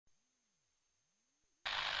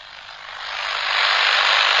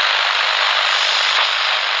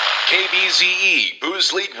KBZE,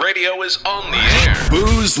 Booze League Radio is on the air.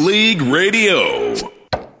 Booze League Radio.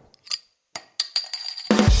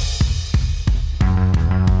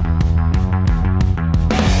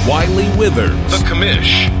 Wiley Withers. The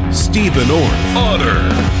Commish. Stephen Otter.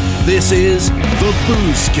 This is the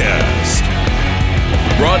Boozecast.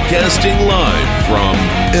 Broadcasting live from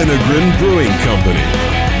Enegren Brewing Company.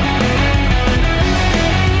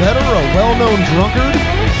 Better a well-known drunkard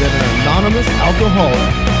than an anonymous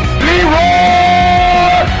alcoholic.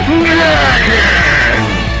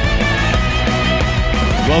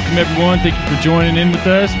 Welcome, everyone. Thank you for joining in with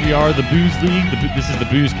us. We are the Booze League. This is the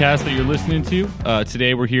Boozecast that you're listening to.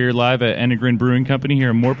 Today, we're here live at Enegren Brewing Company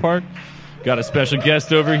here in Moorpark. Got a special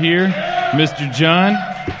guest over here, Mr. John.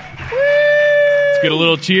 Let's get a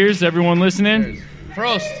little cheers, everyone listening.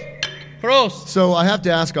 Prost. Prost. So I have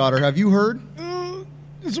to ask, Otter, have you heard?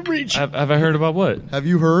 It's a reach. Have I heard about what? Have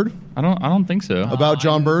you heard? I don't think so. About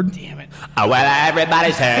John Bird? Damn it. Oh, well,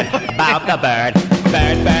 everybody's heard about the bird.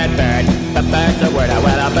 Bird, bird, bird. The bird's the word. Oh,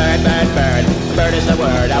 well, a bird, bird, bird. Bird is the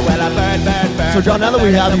word. Oh, well, a bird, bird, bird. So, John, now that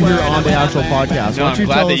we have you here on the actual podcast, No, why I'm don't you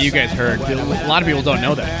glad tell that us... you guys heard. A lot of people don't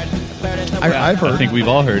know that. I've heard. I think we've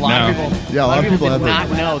all heard A lot now. of people, Yeah, a lot of people did have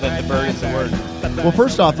not know that the bird is the word. Well,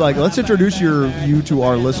 first off, let's introduce you to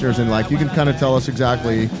our listeners, and you can kind of tell us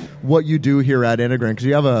exactly what you do here at Enegren, because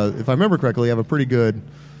you have if I remember correctly, you have a pretty good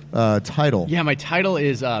title. Yeah, my title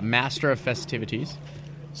is Master of Festivities.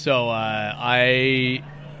 So I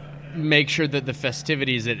make sure that the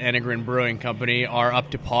festivities at Enegren Brewing Company are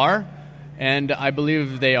up to par. And I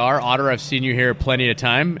believe they are. Otter, I've seen you here plenty of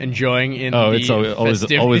time, enjoying in the it's always a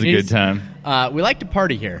good time. We like to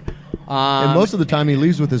party here. And most of the time, he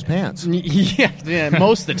leaves with his pants. Yeah,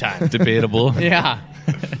 most of the time. Debatable. Yeah.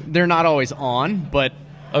 They're not always on, but...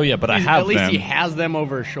 Oh, yeah, but I have At least them. he has them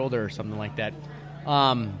over his shoulder or something like that.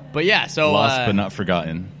 But yeah, so... Lost but not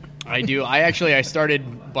forgotten. I do. I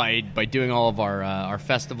started by doing all of our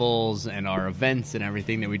festivals and our events and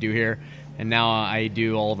everything that we do here. And now I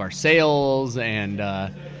do all of our sales and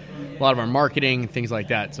a lot of our marketing, things like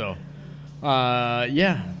that. So,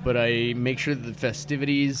 yeah, but I make sure that the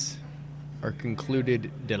festivities are concluded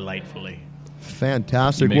delightfully.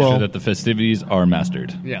 Fantastic. Make sure that the festivities are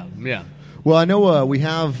mastered. Yeah, yeah. Well, I know we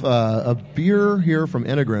have a beer here from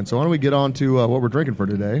Enegren, so why don't we get on to what we're drinking for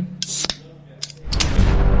today?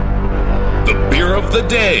 The beer of the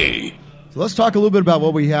day. So let's talk a little bit about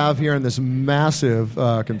what we have here in this massive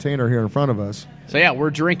container here in front of us. So yeah, we're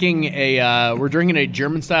drinking a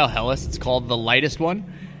German style Helles. It's called the lightest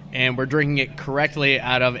one, and we're drinking it correctly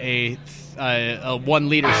out of a 1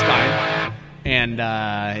 liter Stein. And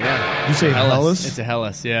yeah, You say Helles? It's a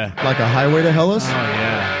Helles, yeah. Like a highway to Hellas? Oh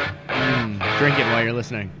yeah. Drink it while you're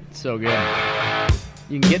listening. It's so good.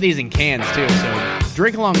 You can get these in cans too, so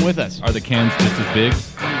drink along with us. Are the cans just as big?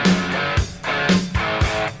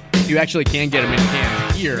 You actually can get them in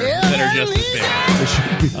cans here that are just as big.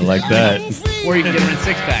 I like that. Or you can get them in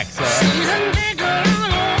 6-packs.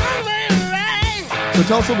 So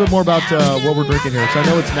tell us a little bit more about what we're drinking here. So I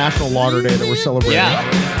know it's National Lager Day that we're celebrating. Yeah.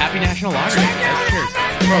 Happy National Lager Day, guys. Cheers.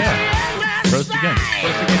 Prost again.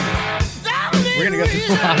 Prost again. We're going to go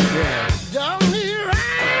through a lot of beer.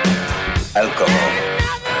 Alcohol.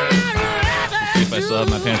 Let's see if I still have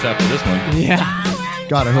my pants after this one. Yeah.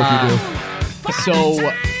 God, I hope you do. So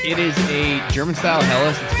it is a German-style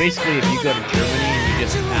Helles. It's basically if you go to Germany and you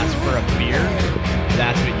just ask for a beer,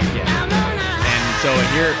 that's what you get. And so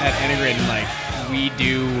here at Enegren, we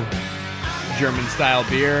do German-style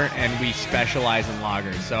beer, and we specialize in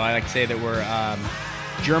lagers. So I like to say that we're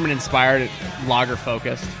German-inspired,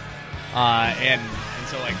 lager-focused. And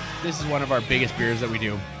so this is one of our biggest beers that we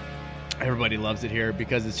do. Everybody loves it here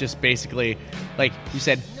because it's just basically, you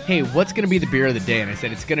said, hey, what's going to be the beer of the day? And I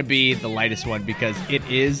said, it's going to be the lightest one because it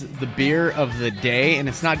is the beer of the day. And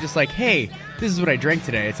it's not just hey, this is what I drank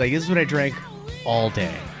today. It's this is what I drank all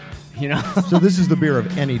day. You know? So this is the beer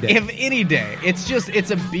of any day. Of any day.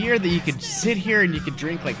 It's a beer that you could sit here and you could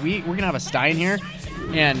drink. We're going to have a Stein here.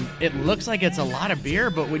 And it looks like it's a lot of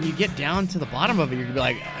beer, but when you get down to the bottom of it, you're going to be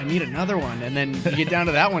like, I need another one. And then you get down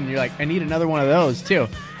to that one, and you're like, I need another one of those too.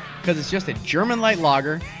 Because it's just a German light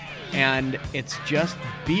lager, and it's just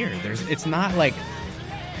beer. It's not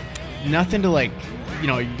nothing to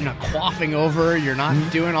you're not quaffing over. You're not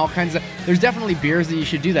doing all kinds of. There's definitely beers that you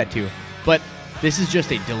should do that to, but this is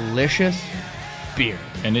just a delicious beer,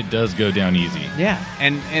 and it does go down easy. Yeah,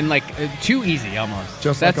 and too easy almost.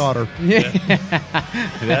 Just like Otter. Yeah,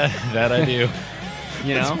 that I do.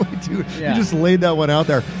 You know, You just laid that one out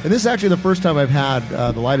there. And this is actually the first time I've had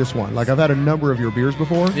the lightest one. I've had a number of your beers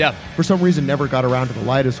before. Yeah. For some reason, never got around to the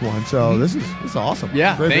lightest one. So this is awesome.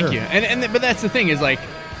 Yeah, Great thank beer. you. But that's the thing is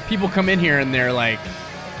people come in here and they're like,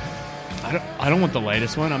 I don't want the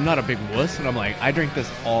lightest one. I'm not a big wuss. And I'm like, I drink this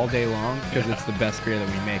all day long because it's the best beer that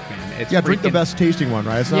we make, man. It's drink the best tasting one,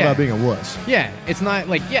 right? It's not about being a wuss. Yeah, it's not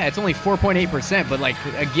like, it's only 4.8%, but like,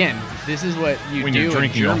 again, this is what you when do you're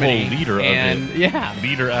drinking in Germany, a whole liter of it. Yeah.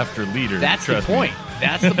 Liter after liter. That's the trust point. me.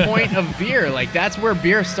 That's the point of beer. Like, that's where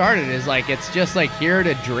beer started, is like, it's just like here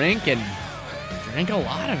to drink and drink a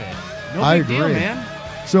lot of it. No big deal, man.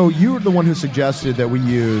 So you were the one who suggested that we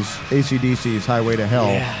use AC/DC's Highway to Hell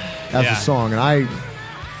as a song, and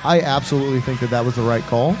I absolutely think that was the right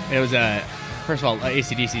call. It was first of all,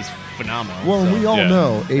 AC/DC's phenomenal. Well, we all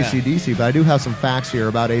know AC/DC, but I do have some facts here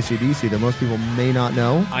about AC/DC that most people may not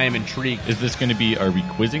know. I am intrigued. Is this going to be? Are we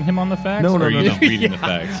quizzing him on the facts? No, or are you just reading the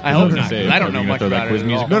facts? I hope not. I don't know much about it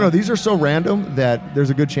at all. No, these are so random that there's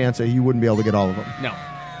a good chance that he wouldn't be able to get all of them. No.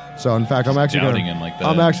 So in fact, I'm actually doubting him like that.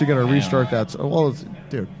 I'm actually going to restart that. Well,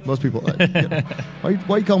 dude, most people.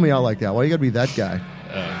 Why you call me out like that? Why you got to be that guy?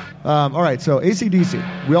 All right, so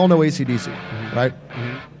AC/DC. We all know AC/DC, right?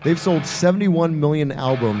 Mm-hmm. They've sold 71 million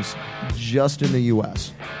albums just in the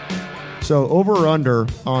U.S. So over or under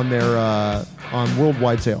on their on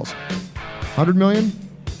worldwide sales? 100 million?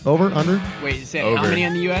 Over? Under? Wait, you said how many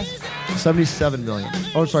in the U.S.? 77 million.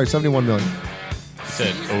 Oh, sorry, 71 million. You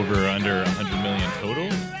said over or under 100 million total?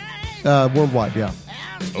 Worldwide, yeah.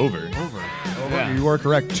 Over. Yeah. You are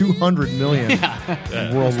correct. 200 million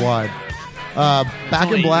worldwide.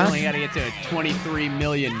 Back in Black. You only got to get to 23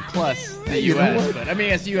 million plus the U.S. But I mean,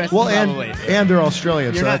 it's U.S. Well, probably. and they're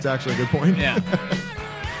Australian, so that's actually a good point.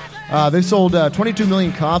 Yeah. They've sold 22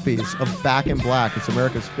 million copies of Back in Black. It's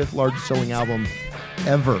America's 5th largest selling album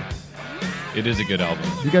ever. It is a good album.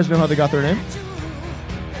 Do you guys know how they got their name?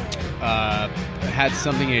 It had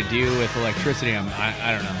something to do with electricity.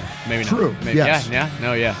 I don't know. Maybe True. not. Maybe, yes. Yeah.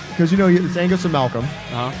 Because, it's Angus and Malcolm.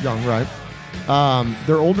 Young, right?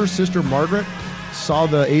 Their older sister, Margaret, saw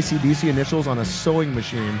the AC/DC initials on a sewing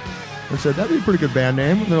machine and said, that'd be a pretty good band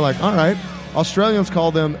name. And they're like, all right. Australians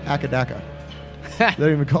call them Akadaka. They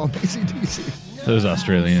don't even call them AC/DC. Those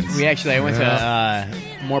Australians. I went to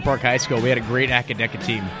Moorpark High School. We had a great Akadaka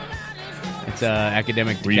team. It's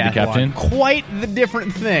academic decathlon. Were you the captain? Quite the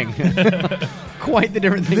different thing. Quite the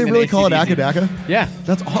different thing. Do they really call it AC/DC. Akadaka? Yeah.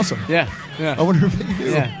 That's awesome. Yeah. I wonder if they do.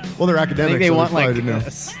 Yeah. Well, they're academics. I think they so won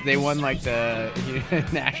they won like the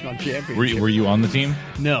national championship. Were you on the team?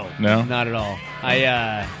 No, not at all.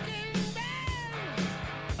 I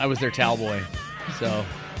was their towel boy, so.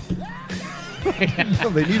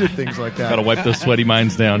 They needed things like that. Got to wipe those sweaty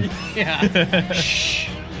minds down. Yeah.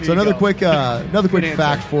 So another quick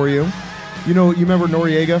fact for you. You remember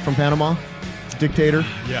Noriega from Panama? Dictator?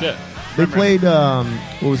 Yeah. They played,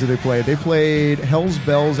 what was it they played? They played Hell's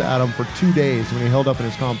Bells at him for 2 days when he held up in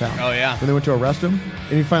his compound. Oh, yeah. When they went to arrest him,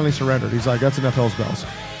 and he finally surrendered. He's like, that's enough Hell's Bells.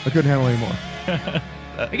 I couldn't handle anymore.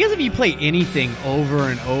 I guess if you play anything over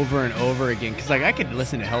and over and over again, because I could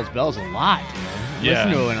listen to Hell's Bells a lot,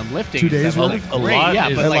 Listen to it when I'm lifting. 2 days worth? worth? A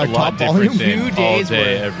lot is but like a lot different than 2 days all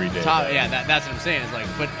day, worth. every day. That's what I'm saying. It's like,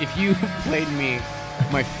 but if you played me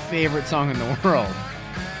my favorite song in the world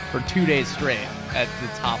for 2 days straight at the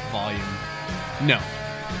top volume, no.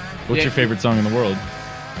 What's your favorite song in the world?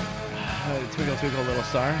 Twinkle Twinkle Little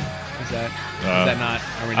Star. Is that not?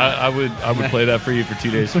 Are we not? I would play that for you for 2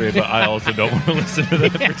 days straight, but I also don't want to listen to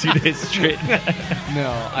that for 2 days straight.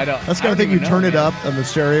 No, I don't. That's the kind of thing you turn it up on the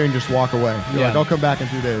stereo and just walk away. You're like, I'll come back in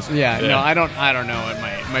 2 days. Yeah, no, I don't know what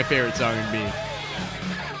my favorite song would be.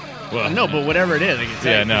 Well, no, but whatever it is, I can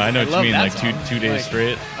say. Yeah, no, I know what you mean, like song. two days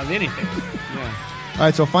straight. Of anything. Yeah. All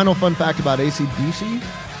right, so final fun fact about AC/DC.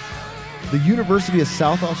 The University of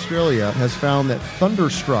South Australia has found that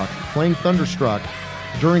playing Thunderstruck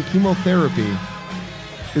during chemotherapy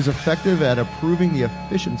is effective at improving the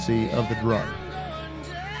efficiency of the drug.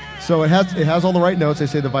 So it has all the right notes. They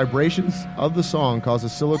say the vibrations of the song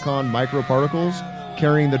causes silicon microparticles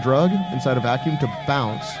carrying the drug inside a vacuum to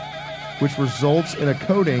bounce, which results in a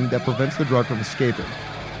coating that prevents the drug from escaping.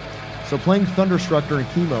 So playing Thunderstruck during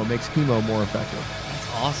chemo makes chemo more effective. That's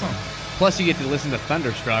awesome. Plus, you get to listen to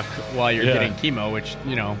Thunderstruck while you're getting chemo, which,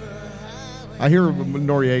 I hear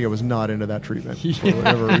Noriega was not into that treatment for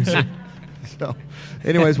whatever reason. So,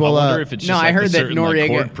 anyways, well, I wonder if it's just I heard that Noriega Noriega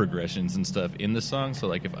chord progressions and stuff in the song. So,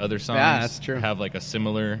 like, if other songs that's true. have like a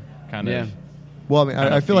similar kind of. Well, I mean,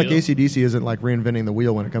 I feel like AC/DC isn't like reinventing the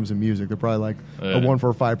wheel when it comes to music. They're probably like a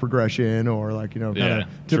 1-4-5 progression or like kind of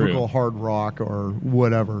typical hard rock or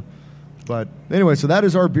whatever. But anyway, so that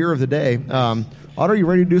is our beer of the day. Otter, you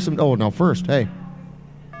ready to do some? Oh, no, first, hey.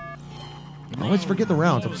 I always forget the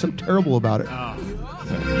rounds. I'm so terrible about it.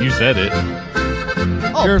 You said it.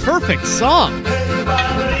 Oh, perfect song.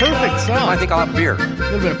 Perfect song. I think I'll have a beer. A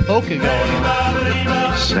little bit of polka going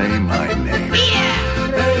on. Say my name.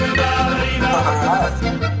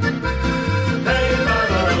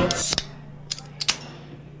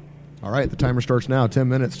 All right, the timer starts now. 10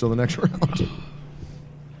 minutes till the next round.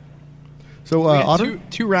 So, We got Otter,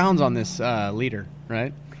 two rounds on this leader,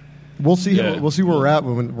 right? we'll see. Yeah. We'll see where we're at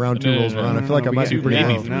when round 2 rolls around. I feel like I might be get- pretty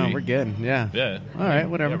maybe low. three. No, we're good. Yeah. Yeah. All right,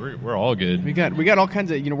 whatever. Yeah, we're all good. We got all kinds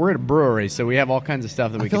of, we're at a brewery, so we have all kinds of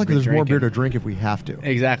stuff that I we feel can like be there's more drinking. beer to drink if we have to.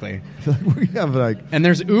 Exactly. I feel like we have like. And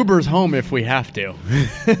there's Ubers home if we have to.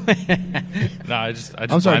 No, I just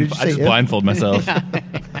I'm sorry, did you say if? blindfold myself.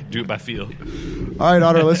 Do it by feel. All right,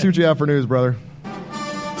 Otter, let's see what you have for news, brother.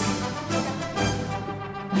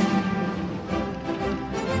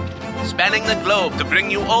 Spanning the globe to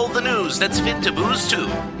bring you all the news that's fit to booze to.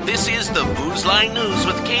 This is the Booze Line News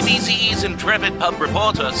with KBCE's intrepid pub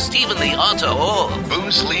reporter, Stephen the Otter Hall.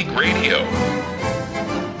 Booze League Radio.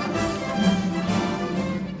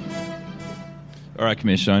 All right,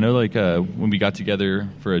 Commish. I know, when we got together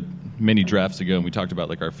for many drafts ago, and we talked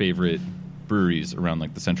about our favorite breweries around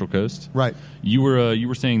the Central Coast. Right. You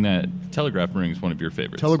were saying that Telegraph Brewing is one of your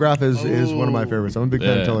favorites. Telegraph is one of my favorites. I'm a big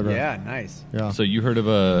fan of Telegraph. Yeah, nice. Yeah. So you heard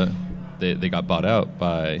of they got bought out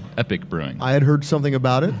by Epic Brewing. I had heard something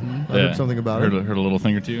about it. I heard something about it. Heard a little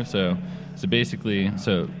thing or two. So basically,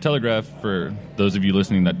 Telegraph, for those of you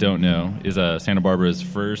listening that don't know, is Santa Barbara's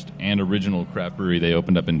first and original craft brewery. They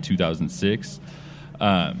opened up in 2006.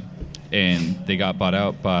 And they got bought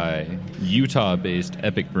out by Utah-based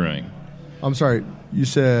Epic Brewing. I'm sorry, you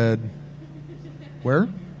said where?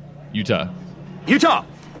 Utah. Utah,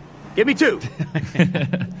 give me 2.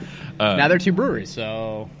 Now they're 2 breweries,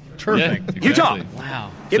 so perfect. Yeah, exactly. Utah.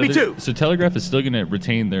 Wow. Give me 2. So Telegraph is still going to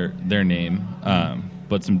retain their name,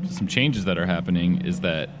 but some changes that are happening is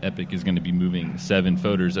that Epic is going to be moving 7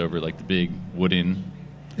 foeders over the big wooden.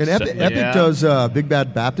 And Epic Yeah. does Big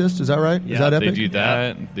Bad Baptist, is that right? Yeah, is that Epic? They do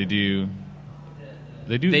that. They do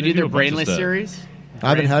They do a their bunch of Brainless stuff. series. I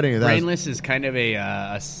haven't had any of that. Brainless is kind of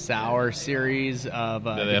a sour series of They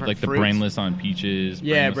have different the fruits. brainless on peaches.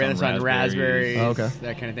 Yeah, brainless on raspberries. Oh, okay.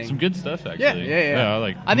 That kind of thing. Some good stuff actually.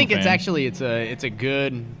 Yeah. I think I'm a it's fan. actually it's a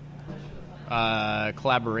good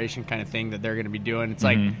collaboration kind of thing that they're going to be doing. It's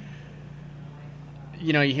like,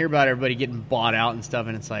 you hear about everybody getting bought out and stuff,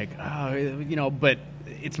 and it's like, but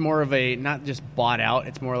it's more of a not just bought out.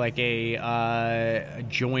 It's more like a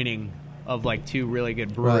joining of 2 really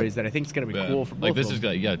good breweries that I think is going to be cool for both. This of is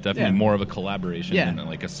them. definitely more of a collaboration than a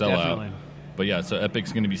sellout. Definitely. But yeah, so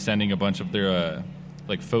Epic's going to be sending a bunch of their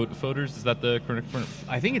foeders. Is that the correct?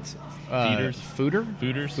 I think it's Feeders? fooders.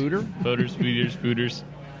 Foeders.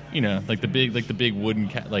 The big wooden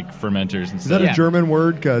fermenters and Is that stuff. a German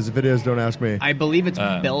word? Because if it is, don't ask me. I believe it's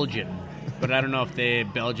Belgian, but I don't know if the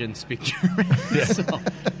Belgians speak German. So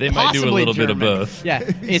They might do a possibly little bit of German. both. Yeah,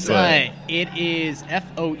 it's But- it is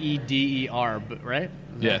Foeder, right?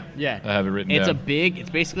 Yeah. Yeah. I have it written It's down. it's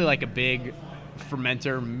basically like a big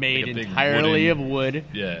fermenter made Like a big entirely wooden- of wood.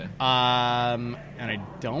 Yeah. And I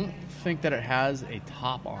don't think that it has a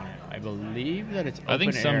top on it. I believe that it's open I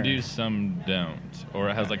think some air. do, some don't, or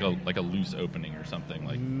it has like a loose opening or something.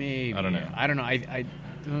 Maybe. I don't know.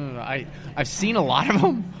 I've seen a lot of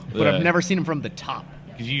them, but Yeah. I've never seen them from the top.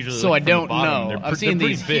 'Cause usually, So I from the don't bottom, know. they're I've seen they're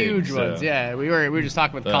these pretty big, huge so- ones. Yeah, we were just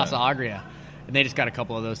talking with Yeah. Casa Agria, and they just got a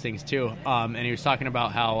couple of those things too. And he was talking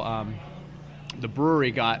about how the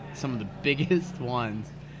brewery got some of the biggest ones,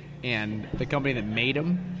 and the company that made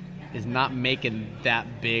them is not making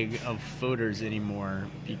that big of foeders anymore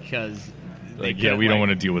because they get we don't want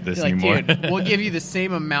to deal with this they're like, anymore. Dude, we'll give you the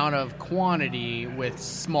same amount of quantity with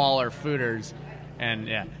smaller foeders, and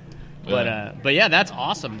yeah. But yeah, that's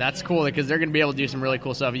awesome. That's cool because they're going to be able to do some really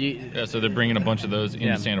cool stuff. Yeah, so they're bringing a bunch of those into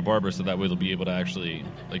Yeah. Santa Barbara, so that way they'll be able to actually,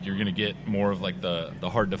 you're going to get more of the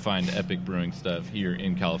hard to find Epic Brewing stuff here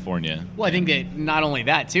in California. Well, I think that not only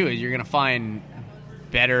that too is you're going to find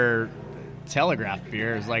better Telegraph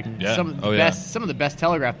beers. Yeah. Some of the best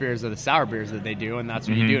Telegraph beers are the sour beers that they do, and that's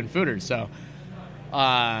what you do in foeders. So,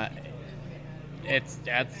 I'm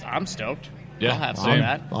stoked. Yeah, I'll have some same. of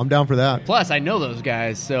that. I'm down for that. Plus, I know those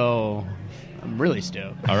guys, so I'm really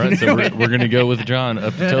stoked. All right, so we're going to go with John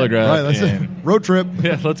up to Telegraph. All right, let's road trip.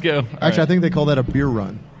 Yeah, let's go. Actually, I think they call that a beer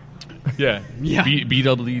run. Yeah. Yeah.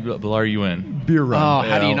 BWRUN. Beer run. Oh,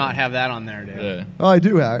 how do Yeah. you not have that on there, dude? Yeah. Oh, I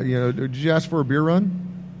do have. Did you ask for a beer run?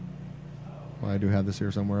 Well, I do have this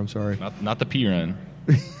here somewhere. I'm sorry. Not the P run.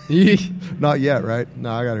 Not yet, right?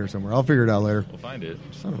 No, I got it here somewhere. I'll figure it out later. We'll find it.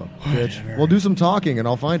 Son of a bitch. We'll do some talking and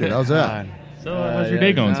I'll find it. How's that? So how's your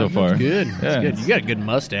day going so far? Good. Yeah. It's good. You got a good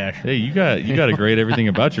mustache. Hey, you got a great everything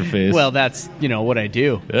about your face. Well, that's what I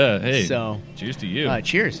do. Yeah. Hey. So cheers to you.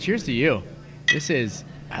 Cheers to you.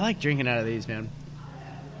 I like drinking out of these, man.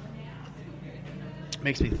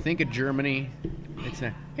 Makes me think of Germany.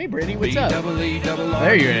 Hey, Brady, what's up? There you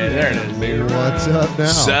are. There it is. What's up now?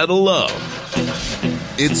 Saddle up.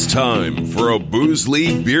 It's time for a Booze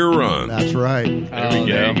League beer run. That's right. There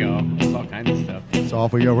we There you go. There's all kinds of stuff. So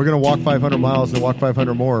off we go. We're going to walk 500 miles and walk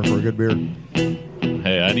 500 more for a good beer.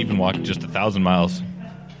 Hey, I'd even walk just 1,000 miles.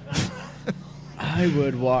 I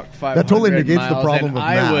would walk 500 That totally negates miles the problem and of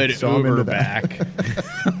I math, would so I'm Uber into that.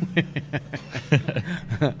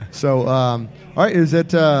 back. So, all right, is it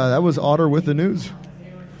that was Otter with the news?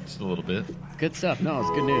 Just a little bit. Good stuff. No, it's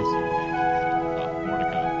good news. More to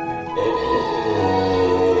come.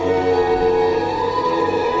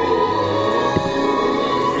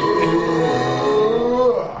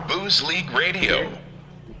 Booze League Radio.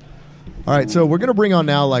 All right, so we're going to bring on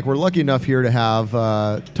now, we're lucky enough here to have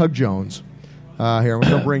Tug Jones here. We're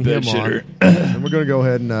going to bring him on. And we're going to go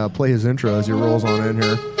ahead and play his intro as he rolls on in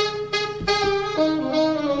here.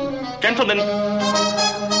 Gentlemen.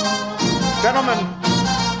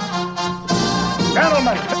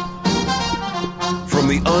 From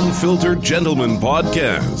the Unfiltered Gentleman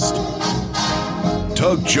Podcast,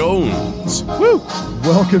 Tug Jones. Woo!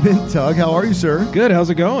 Welcome in, Tug. How are you, sir? Good. How's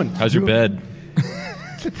it going? How's your bed?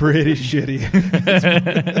 Pretty shitty.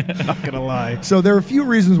 Not gonna lie. So there are a few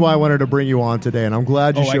reasons why I wanted to bring you on today, and I'm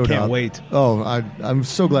glad you showed up. I can't wait. Oh, I'm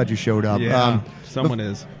so glad you showed up. Yeah, someone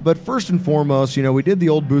is. But first and foremost, we did the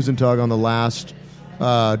old Booze and Tug on the last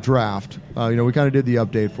draft. We kind of did the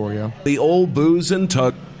update for you. The old Booze and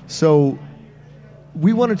Tug. So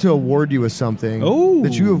we wanted to award you with something Oh.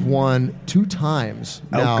 that you have won 2 times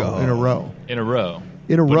now Alcohol. in a row. In a row.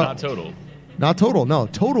 In a But row. not total. Not total. No,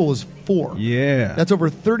 total is 4. Yeah. That's over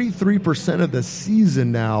 33% of the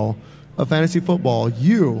season now of fantasy football.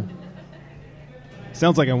 You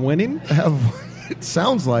Sounds like I'm winning. have, it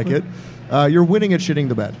sounds like it, you're winning at shitting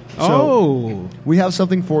the bed. So Oh, we have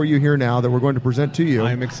something for you here now that we're going to present to you.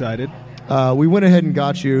 I'm excited. We went ahead and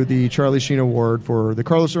got you the Charlie Sheen Award for the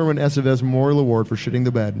Carlos Erwin Estevez Memorial Award for shitting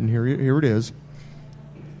the bed. And here it is.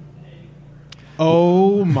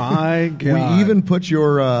 Oh my god. We even put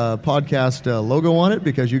your podcast logo on it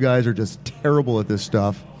because you guys are just terrible at this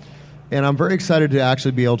stuff. And I'm very excited to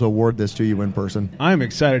actually be able to award this to you in person. I'm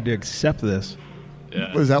excited to accept this.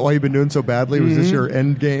 Yeah. Was that why you've been doing so badly? Was this your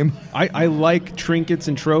end game? I like trinkets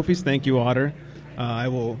and trophies. Thank you, Otter. I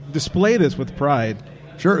will display this with pride.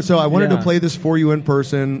 Sure. So I wanted to Yeah. play this for you in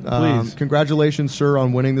person. Please. Congratulations, sir,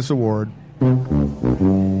 on winning this award.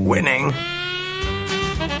 Winning.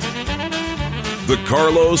 The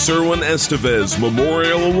Carlos Erwin Estevez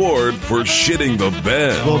Memorial Award for shitting the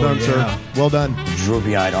bed. Well done, yeah. sir. Well done.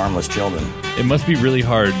 Droopy-eyed, armless children. It must be really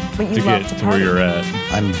hard to get to where you're at.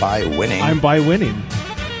 I'm by winning. I'm by winning.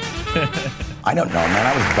 I don't know, man.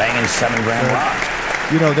 I was banging 7 gram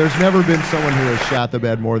rocks. There's never been someone who has shat the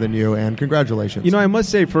bed more than you, and congratulations. I must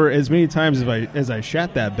say, for as many times as I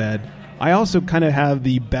shat that bed, I also kind of have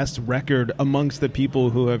the best record amongst the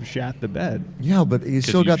people who have shat the bed. Yeah, but you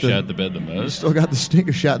still got shat the bed the most. still got the stink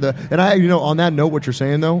of shat the. And on that note, what you're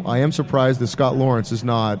saying though, I am surprised that Scott Lawrence is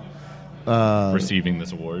not Receiving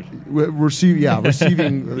this award. receiving.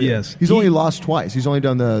 Yes. he's only lost twice. He's only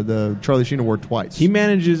done the Charlie Sheen Award twice. He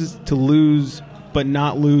manages to lose, but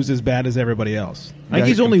not lose as bad as everybody else. I think Yeah,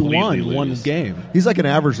 he's only completely won one lose. game. He's like an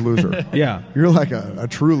average loser. Yeah. You're like a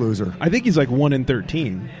true loser. I think he's like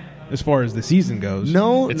 1-13 as far as the season goes.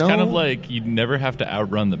 No, It's no. kind of like you never have to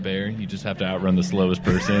outrun the bear. You just have to outrun the slowest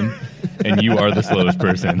person, and you are the slowest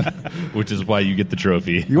person, which is why you get the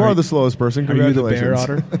trophy. You are the slowest person. Are you the Congratulations.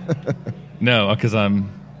 bear, Otter? No, because I'm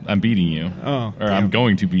beating you. Oh, or I'm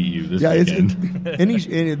going to beat you this Yeah, weekend.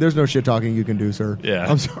 there's no shit talking you can do, sir. Yeah.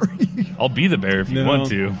 I'm sorry. I'll be the bear if you No. want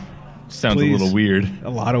to. Sounds Please. a little weird. A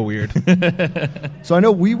lot of weird. So I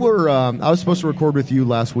know we were. I was supposed to record with you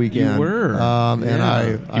last weekend. You were. and I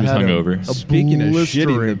He was had hungover. A Speaking of blistering,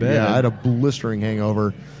 shitting the bed. yeah, I had a blistering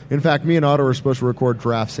hangover. In fact, me and Otto were supposed to record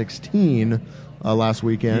Draft 16 last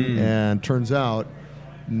weekend, and turns out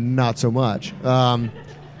not so much.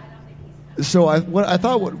 So I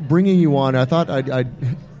thought bringing you on, I thought I'd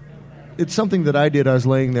it's something that I did. I was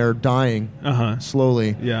laying there dying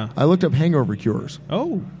slowly. Yeah. I looked up hangover cures.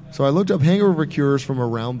 Oh. So I looked up hangover cures from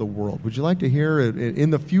around the world. Would you like to hear it in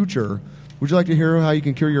the future? Would you like to hear how you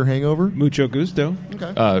can cure your hangover? Mucho gusto.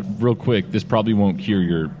 Okay. Real quick, this probably won't cure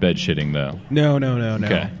your bed shitting, though. No.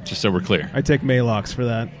 Okay, just so we're clear. I take Malox for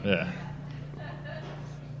that. Yeah.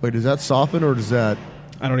 Wait, does that soften or does that?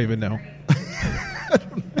 I don't even know.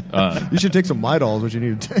 You should take some Midol is what you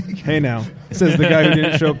need to take. Hey now, says the guy who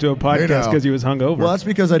didn't show up to a podcast because he was hungover. Well, that's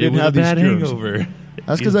because I didn't have a these bad cures. hangover.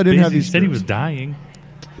 That's because I didn't have these He said he cures. was dying.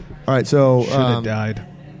 All right, so should have died.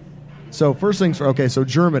 So first things first. Okay, so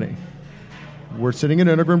Germany. We're sitting in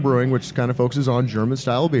Enegren Brewing, which kind of focuses on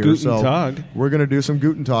German-style beer. Guten so Tag. We're going to do some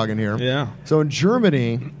Guten Tag in here. Yeah. So in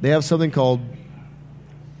Germany, they have something called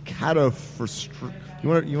Katafrustr. You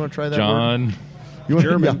want to try that John. word? You want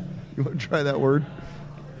German. Yeah, you want to try that word?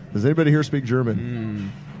 Does anybody here speak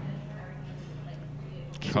German?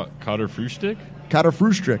 Cotter Frühstück?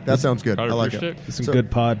 Katafrühstück. That sounds good. I like it. It's some good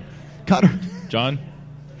pod. John?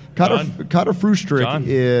 Katafrühstück John?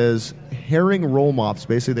 is herring roll mops.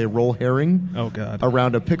 Basically, they roll herring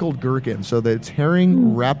around a pickled gherkin. So that it's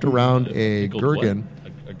herring wrapped around a Pickled gherkin.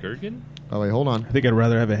 what? A gherkin? Oh, wait, hold on. I think I'd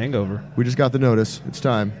rather have a hangover. We just got the notice. It's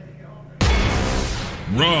time.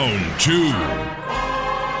 Round 2.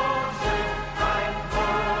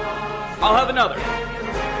 I'll have another.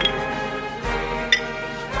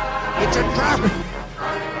 It's a trap.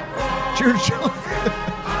 Cheers, John.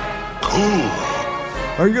 Cool.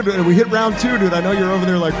 Are you good? We hit round 2, dude. I know you're over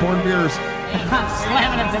there like pouring beers. I'm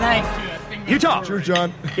slamming it tonight. You talk. Cheers,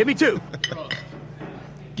 John. Give me 2.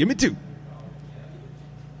 Give me 2.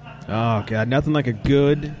 Oh, God. Nothing like a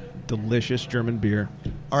good, delicious German beer.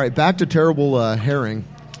 All right, back to terrible herring.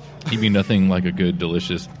 You mean nothing like a good,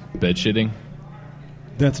 delicious bed shitting?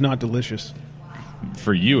 That's not delicious.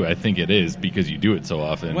 For you, I think it is because you do it so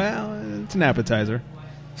often. Well, it's an appetizer.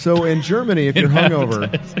 So in Germany, if you're An hungover,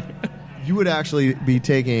 appetizer. you would actually be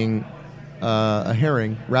taking a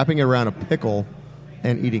herring, wrapping it around a pickle,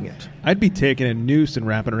 and eating it. I'd be taking a noose and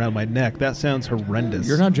wrapping it around my neck. That sounds horrendous.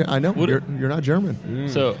 You're not. I know. What- You're not German.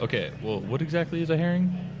 So, okay, well, what exactly is a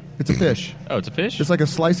herring? It's a fish. Oh, it's a fish? It's like a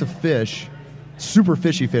slice of fish, super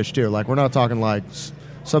fishy fish too. Like we're not talking like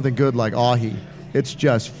something good like ahi. It's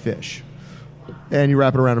just fish, and you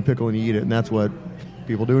wrap it around a pickle and you eat it, and that's what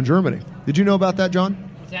people do in Germany. Did you know about that, John?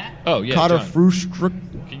 What's that? Oh, yeah, John.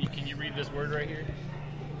 Katafrühstück. Can you read this word right here?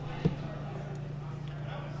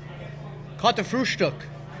 Katafrühstück.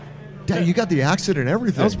 Dang, you got the accent and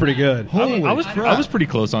everything. That was pretty good. Holy I was crap. pretty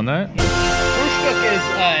close on that. Frühstück is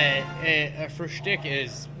Frühstück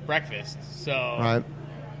is breakfast. So Right.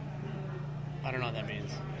 I don't know what that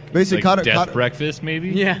means. Basically, Like death breakfast, maybe?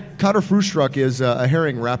 Yeah. Katafrühstück is a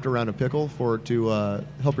herring wrapped around a pickle to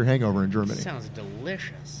help your hangover in Germany. Sounds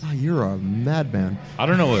delicious. Oh, you're a madman. I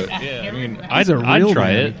don't know what. Yeah, I mean, He's a I'd real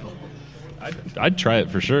try man. it. I'd try it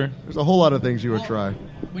for sure. There's a whole lot of things you would try.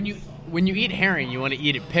 When you eat herring, you want to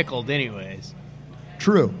eat it pickled anyways.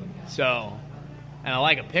 True. So, and I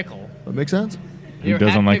like a pickle. That makes sense? You Who ever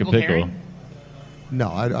doesn't had like a pickled pickle? herring? No,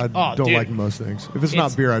 I Oh, don't dude. like most things. If it's not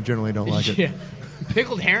It's- beer, I generally don't like it. Yeah.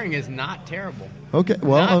 Pickled herring is not terrible. Okay,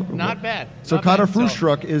 well, Not bad. So Not bad.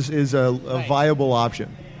 Katafrühstück is a viable option.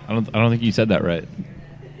 I don't think you said that right.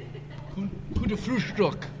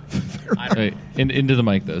 Katafrühstück. Right, into the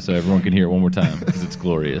mic though, so everyone can hear it one more time because it's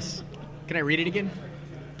glorious. Can I read it again?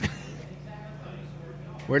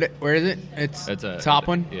 Where is it? It's That's a top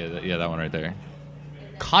one. Yeah, that one right there.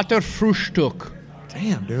 Katafrühstück.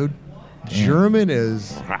 Damn, dude. German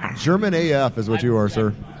AF is what you are,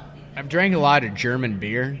 sir. I've drank a lot of German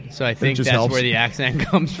beer, so I think just that's helps. where the accent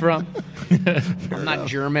comes from. I'm not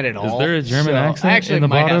German at all. Is there a German so accent I actually in the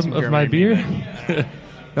might have bottom some of my German beer?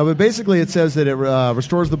 No, but basically it says that it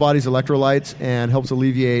restores the body's electrolytes and helps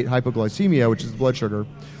alleviate hypoglycemia, which is blood sugar.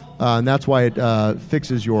 And that's why it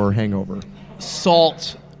fixes your hangover.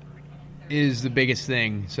 Salt is the biggest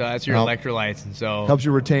thing, so that's your Help. electrolytes, and so Helps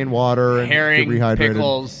you retain water and herring, get rehydrated.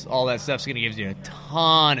 pickles, all that stuff's going to give you a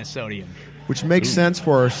ton of sodium. Which makes sense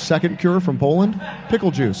for our second cure from Poland,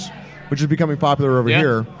 pickle juice, which is becoming popular over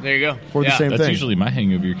here. There you go. For the same That's thing. usually my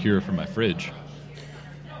hangover cure from my fridge.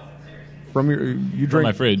 From you From drink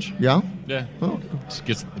my fridge. Yeah. Yeah. Oh. Just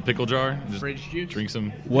get the pickle jar. Just Fridge juice? Drink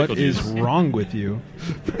some. What pickle is juice. wrong with you?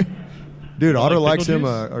 Dude, Otter like likes pickle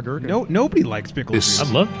him juice? a gherkin. No, nobody likes pickle juice. I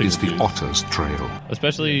love pickle is the juice. Otter's Trail.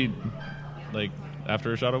 Especially like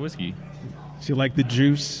after a shot of whiskey. So you like the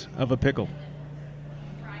juice of a pickle.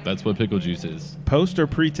 That's what pickle juice is. Post or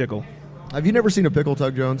pre-tickle? Have you never seen a pickle,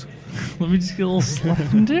 Tug Jones? Let me just get a little slap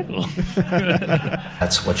and tickle.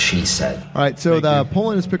 That's what she said. All right, so the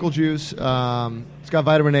Poland is pickle juice. It's got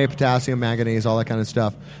vitamin A, potassium, manganese, all that kind of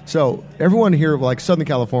stuff. So everyone here, like Southern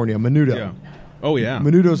California, menudo. Yeah. Oh, yeah.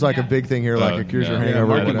 Menudo's like a big thing here, like it cures your hangover or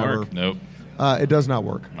Marky whatever. Mark. Nope. It does not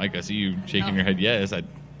work. Mike, I see you shaking your head yes.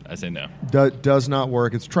 I say no. Does not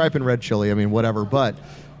work. It's tripe and red chili. I mean, whatever. But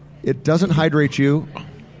it doesn't hydrate you.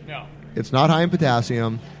 No. It's not high in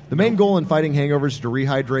potassium. The main goal in fighting hangovers is to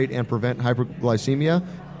rehydrate and prevent hyperglycemia.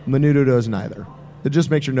 Menudo does neither. It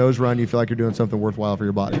just makes your nose run. You feel like you're doing something worthwhile for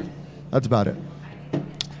your body. That's about it.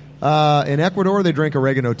 In Ecuador, they drink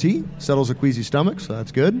oregano tea. Settles a queasy stomach, so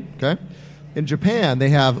that's good. Okay. In Japan, they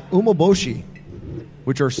have umoboshi,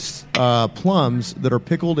 which are plums that are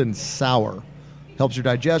pickled and sour. Helps your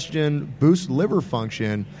digestion, boosts liver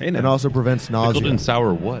function, and also prevents nausea. Pickled and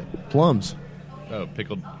sour what? Plums. Oh,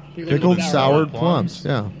 pickled soured plums.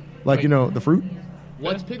 Yeah. Like, the fruit?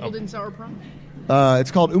 What's pickled in sour plum?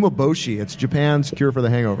 It's called umoboshi. It's Japan's cure for the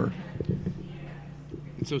hangover.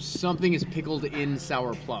 So something is pickled in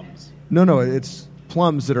sour plums. No, it's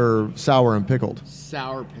plums that are sour and pickled.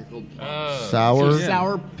 Sour pickled plums.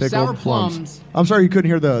 Sour pickled plums. I'm sorry you couldn't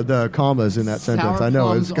hear the commas in that Sour sentence. I know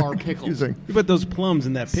plums it's are confusing. You put those plums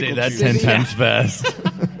in that pickle. Say that juice. 10 times fast.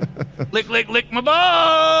 Lick, lick, lick my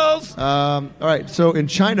balls! All right, so in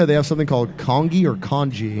China they have something called congee or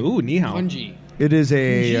congee. Ooh, ni hao. Congee. It is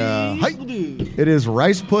it is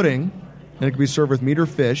rice pudding, and it can be served with meat or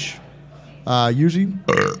fish. Usually.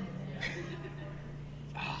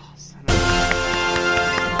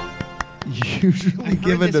 Usually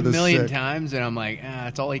given to the a million sick. times, and I'm like,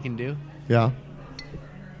 that's all he can do. Yeah.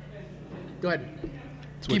 Go ahead.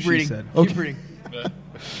 That's Keep what she reading. said. Keep reading.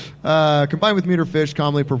 Combined with meat or fish,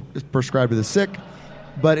 commonly prescribed to the sick,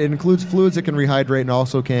 but it includes fluids that can rehydrate and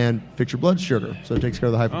also can fix your blood sugar. So it takes care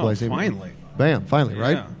of the hypoglycemia. Finally. Bam, finally,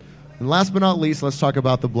 right? Yeah. And last but not least, let's talk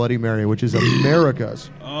about the Bloody Mary, which is America's.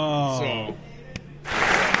 Oh. So.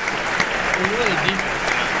 We're really deep.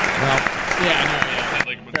 Well,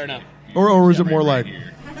 Fair enough. or is it more like...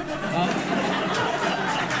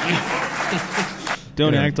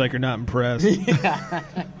 Don't act like you're not impressed.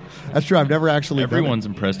 That's true. I've never actually Everyone's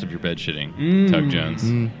impressed of your bed shitting. Tug Jones.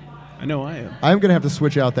 I know I am. I'm going to have to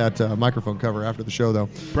switch out that microphone cover after the show, though.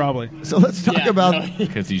 Probably. So let's talk about...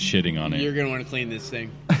 Because he's shitting on it. You're going to want to clean this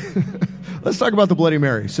thing. Let's talk about the Bloody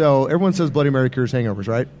Mary. So everyone says Bloody Mary cures hangovers,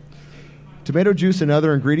 right? Tomato juice and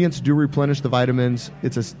other ingredients do replenish the vitamins.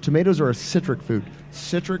 Tomatoes are a citric food.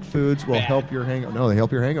 Citric foods will help your hangover. No, they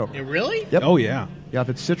help your hangover. Really? Yep. Oh, yeah. Yeah, if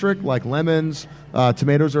it's citric, like lemons,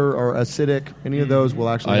 tomatoes are acidic. Any of those will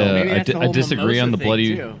actually help. Maybe that's the I whole disagree on the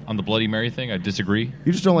mimosa thing, too. Bloody Mary thing. I disagree.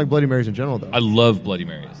 You just don't like Bloody Marys in general, though. I love Bloody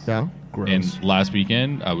Marys. Yeah? And last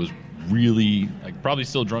weekend, I was really, probably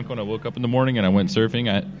still drunk when I woke up in the morning and I went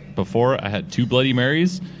surfing. Before, I had 2 Bloody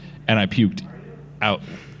Marys and I puked out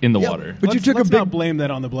in the water. But Let's not blame that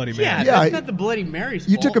on the Bloody Mary. Yeah, that's not the Bloody Mary's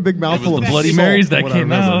You fault. took a big mouthful of the Bloody salt, Marys that from what I came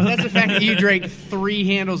remember. out. That's the fact that you drank 3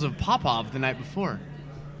 handles of Popov the night before.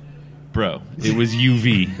 Bro, it was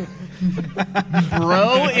UV.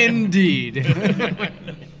 Bro, indeed.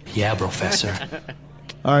 Yeah, Professor.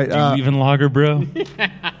 All right. Do you even lager, bro?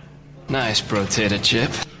 Nice potato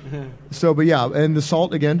chip. But yeah, and the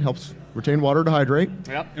salt, again, helps retain water to hydrate.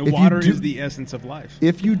 Yep. And If you water do- is the essence of life.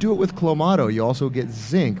 If you do it with Clamato, you also get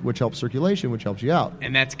zinc, which helps circulation, which helps you out.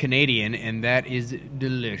 And that's Canadian, and that is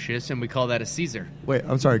delicious, and we call that a Caesar. Wait,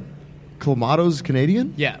 I'm sorry. Clamato's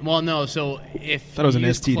Canadian? Yeah, well, no, so if Thought it was you an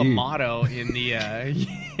use STD. Clamato in the...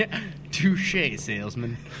 touche,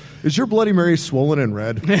 salesman. Is your Bloody Mary swollen and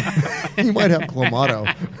red? You might have Clamato.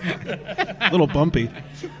 A little bumpy.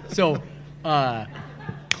 So,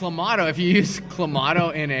 Clamato, if you use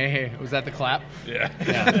Clamato in a... Was that the clap? Yeah.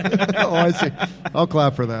 Oh, I see. I'll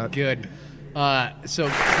clap for that. Good. So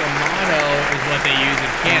Clamato is what they use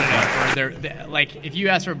in Canada for their... Like, if you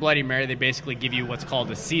ask for a Bloody Mary, they basically give you what's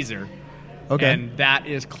called a Caesar. Okay. And that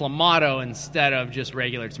is Clamato instead of just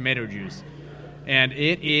regular tomato juice. And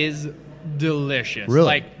it is delicious. Really?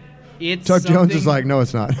 Like, it's Tug Jones is something- like, no,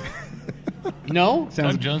 it's not. No?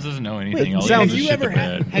 Tug Jones doesn't know anything. It All he sounds- knows is shit the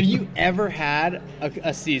bed. Have you ever had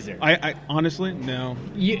a Caesar? I honestly, no.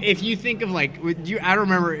 If you think of like, I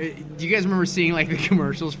remember. Do you guys remember seeing like the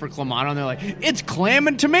commercials for Clamato? And they're like, "It's clam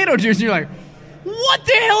and tomato juice," and you're like, "What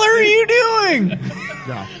the hell are you doing?"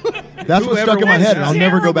 No. That's what's stuck in my head, and I'll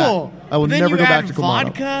never go back. I will Then never you go back add to Clamato.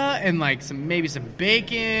 vodka and like maybe some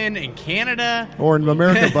bacon in Canada. Or in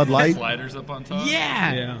America, Bud Light. Sliders up on top.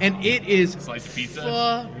 Yeah. And it is Sliced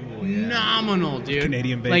pizza. phenomenal, dude.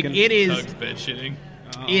 Canadian bacon. Like it is. Tug's bed shitting.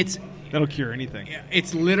 It's That'll cure anything.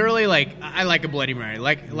 It's literally like I like a Bloody Mary,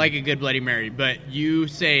 like a good Bloody Mary. But you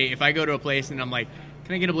say if I go to a place and I'm like,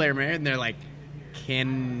 "Can I get a Bloody Mary?" and they're like,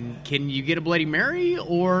 "Can you get a Bloody Mary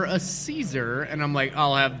or a Caesar?" and I'm like,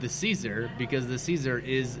 "I'll have the Caesar because the Caesar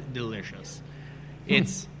is delicious."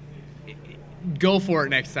 It's go for it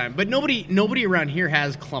next time. But nobody around here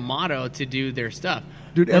has Clamato to do their stuff.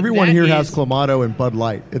 Dude, But everyone that here is- has Clamato and Bud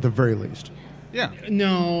Light at the very least. Yeah.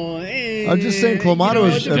 No, I'm just saying Clamato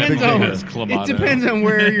is a big thing. It depends on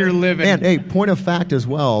where you're living. And, hey, point of fact as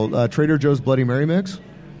well, Trader Joe's Bloody Mary mix,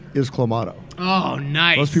 is Clamato. Oh,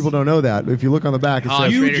 nice. Most people don't know that. If you look on the back, it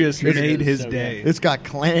says you just made his day. It's got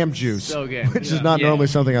clam juice, So good. which is not normally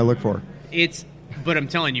something I look for. But I'm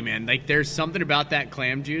telling you, man, like there's something about that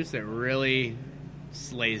clam juice that really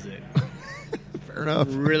slays it. Fair enough.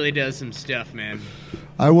 Really does some stuff, man.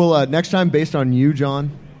 I will next time, based on you,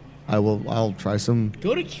 John. I'll try some.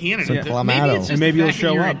 Go to Canada. Some Maybe Clamato. it's just Maybe the you'll fact that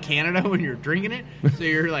show you're up. in Canada when you're drinking it, so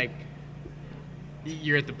you're like,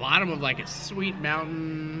 you're at the bottom of like a sweet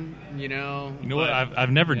mountain, you know. You know what?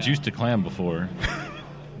 I've never juiced a clam before.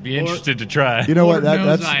 Be interested to try. You know what? Lord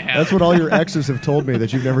knows That's what all your exes have told me,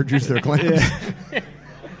 that you've never juiced their clams.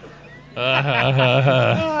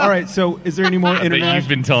 All right, so is there any more I bet international? you've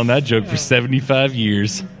been telling that joke for 75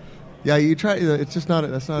 years. Yeah, you try. It's just not.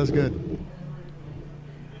 That's not as good.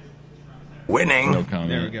 Winning. No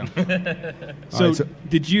comment. There we go. So,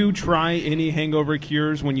 did you try any hangover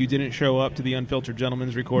cures when you didn't show up to the Unfiltered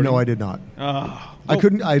Gentleman's recording? No, I did not. Oh. I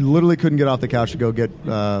couldn't. I literally couldn't get off the couch to go get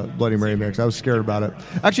Bloody Mary mix. I was scared about it.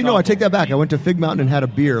 Actually, no. I take that back. I went to Fig Mountain and had a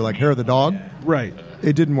beer, like Hair of the Dog. Right.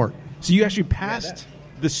 It didn't work. So you actually passed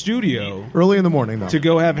the studio Early in the morning, though. to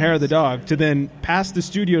go have Hair of the Dog, to then pass the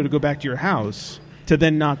studio to go back to your house, to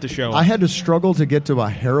then not to show up. I had to struggle to get to a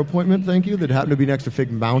hair appointment. Thank you. That happened to be next to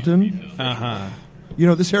Fig Mountain. Uh-huh. You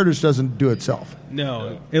know, this hair just doesn't do itself.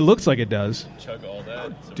 No, it looks like it does. Chug all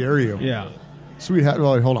that. Dare you? Yeah. Sweet hat.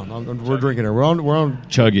 Well, hold on. We're drinking it. We're on.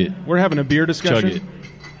 Chug it. We're having a beer discussion.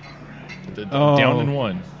 Chug it. Down in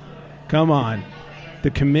one. Come on. The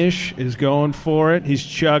commish is going for it. He's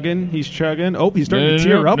chugging. Oh, he's starting to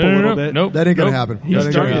tear up a little bit. Nope. That ain't gonna happen. He's That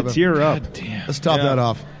ain't starting gonna to tear up. God damn. Let's top that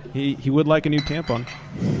off. He would like a new tampon.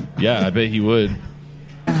 Yeah, I bet he would.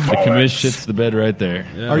 The commish shits the bed right there.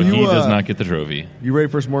 Are But you, he does not get the trophy. You ready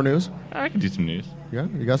for some more news? I can do some news. Yeah,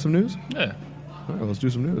 you got some news? Yeah. All right, let's do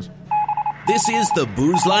some news. This is the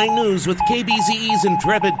Booze Line News with KBZE's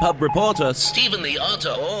intrepid pub reporter, Stephen the Otter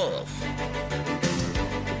Orff.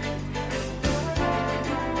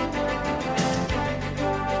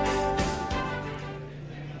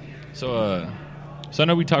 So I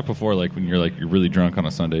know we talked before, like when you're really drunk on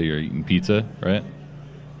a Sunday, you're eating pizza, right?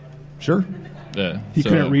 Sure. Yeah. He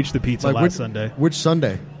couldn't reach the pizza last Sunday. Which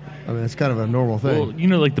Sunday? I mean, it's kind of a normal thing. Well, you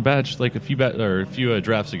know, like the batch, like a few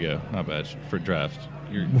drafts ago, not batch for draft.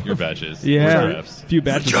 Your batches. Yeah. Drafts. A few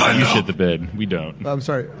batches. You shit the bed. We don't. I'm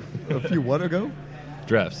sorry. A few what ago?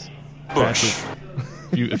 Drafts. Batches.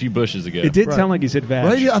 A few bushes ago. It did sound like he said vag.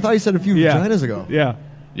 Right? Yeah, I thought he said a few vaginas ago. Yeah.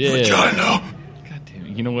 Yeah. Vagina. God damn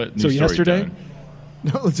it. You know what? So New story yesterday? time.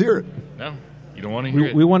 No, let's hear it. No, you don't want to hear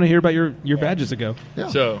it. We want to hear about your badges ago. Yeah.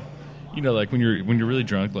 So, you know, like when you're really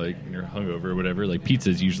drunk, like when you're hungover or whatever, like pizza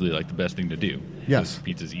is usually like the best thing to do. Yes.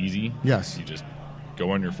 Pizza's easy. Yes. You just go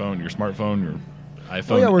on your phone, your smartphone, your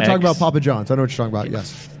iPhone. Oh yeah, we're X. talking about Papa John's. I know what you're talking about.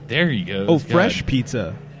 Yes. There you go. Oh, God. fresh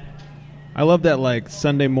pizza. I love that, like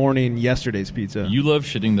Sunday morning, yesterday's pizza. You love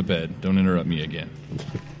shitting the bed. Don't interrupt me again.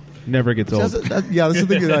 Never gets old. Yeah, that's the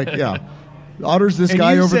thing. Like, yeah. Otter's this And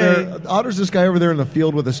guy you over say- there. Otter's this guy over there in the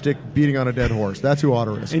field with a stick beating on a dead horse. That's who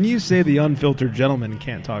Otter is. And you say the unfiltered gentleman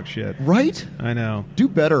can't talk shit. Right? I know. Do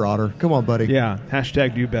better, Otter. Come on, buddy. Yeah.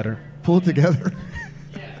 Hashtag do better. Pull it together.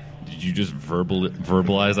 Did you just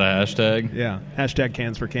verbalize a hashtag? Yeah. Hashtag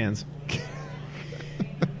cans for cans.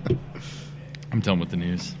 I'm done with the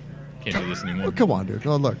news. Can't do this anymore. Oh, come on, dude.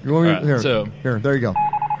 Oh, look. You want me, All right, here. so- Here. There you go.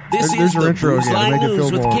 This There's is your the intro Booze again to Line make it News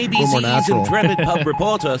feel with more KBZE's natural. intrepid pub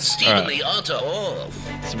reporter, Stephen All right. the Otter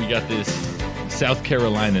Orff. So we got this South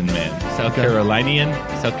Carolinian man. South Carolinian?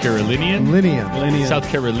 Linian. South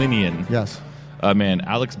Carolinian. Yes. Man,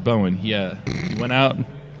 Alex Bowen. He went out.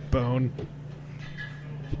 Bone.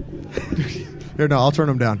 Here, no, I'll turn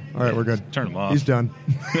him down. All right, we're good. Turn him off. He's done.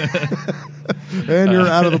 And you're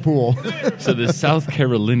out of the pool. So the South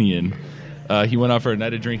Carolinian, he went out for a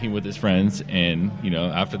night of drinking with his friends, and you know,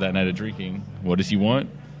 after that night of drinking, what does he want?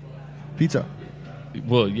 Pizza.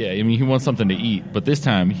 Well, yeah, I mean, he wants something to eat, but this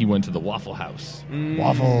time he went to the Waffle House,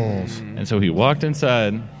 Waffles. and so he walked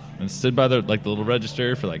inside and stood by the little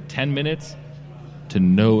register for like 10 minutes to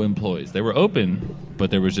no employees. They were open, but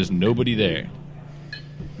there was just nobody there.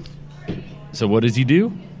 So what does he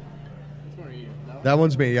do? That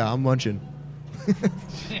one's me. Yeah, I'm munching.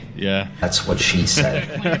 Yeah. That's what she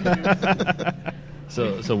said.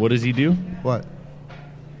 So what does he do? What?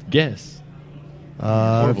 Guess. If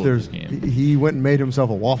Horrible there's, game. he went and made himself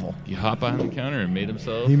a waffle. He hopped behind the counter and made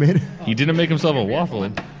himself. He made. He didn't make himself a waffle.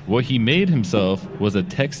 What he made himself was a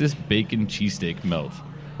Texas bacon cheesesteak melt.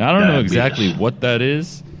 Now, I don't know exactly what that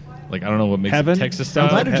is. Like, I don't know what makes Heaven? it Texas He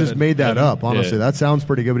style. might have just made that up. Honestly, Yeah. that sounds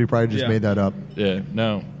pretty good. But he probably just Yeah. made that up. Yeah,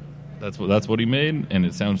 no, that's what he made, and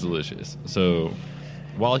it sounds delicious. So,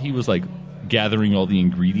 while he was like gathering all the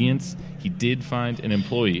ingredients, he did find an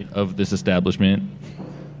employee of this establishment,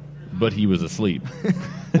 but he was asleep.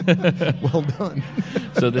 Well done.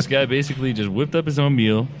 So this guy basically just whipped up his own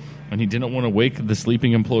meal, and he didn't want to wake the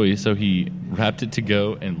sleeping employee, so he wrapped it to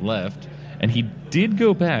go and left. And he did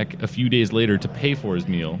go back a few days later to pay for his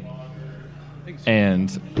meal. And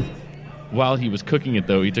while he was cooking it,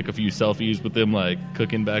 though, he took a few selfies with him, like,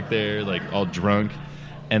 cooking back there, like, all drunk.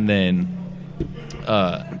 And then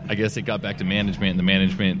I guess it got back to management, and the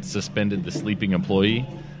management suspended the sleeping employee.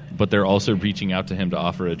 But they're also reaching out to him to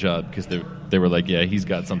offer a job because they were like, yeah, he's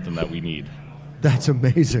got something that we need. That's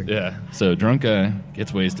amazing. Yeah. So drunk guy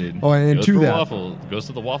gets wasted. Oh, and goes to for that, goes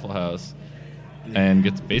to the Waffle House, and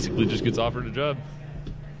gets offered a job.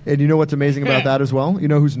 And you know what's amazing about that as well? You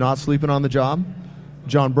know who's not sleeping on the job?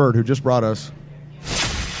 John Bird, who just brought us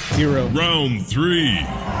Hero. Round 3.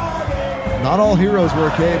 Not all heroes wear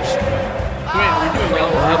capes.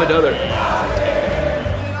 We'll have another.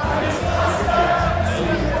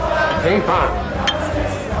 Ping pong.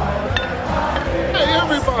 Hey,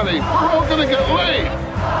 everybody, we're all gonna get late.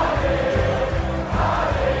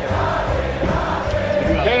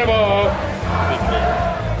 Cannonball.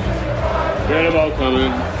 Cannonball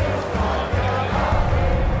coming.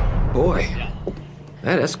 Boy,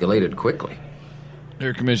 that escalated quickly.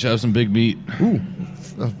 Here, Commish, have some big meat. Ooh.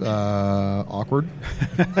 Awkward.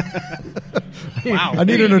 Wow. I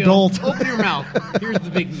need an adult. Open your mouth. Here's the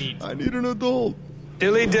big meat. I need an adult.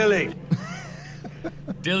 Dilly. Dilly.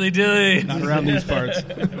 Not around these parts.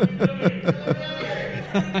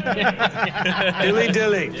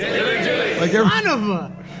 Dilly. Like Son of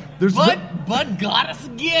a... There's Bud got us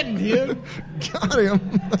again, dude. Got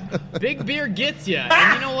him. Big beer gets you,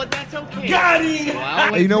 and you know what? That's okay. Got him.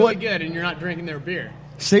 Well, You know really what? good, and you're not drinking their beer.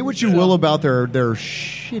 Say what you will about their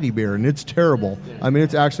shitty beer, and it's terrible. I mean,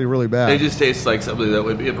 it's actually really bad. They just taste like something that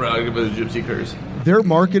would be a product of a gypsy curse. Their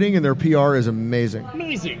marketing and their PR is amazing.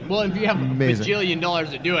 Amazing. Well, if you have Amazing. a bajillion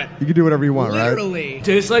dollars to do it, You can do whatever you want, literally,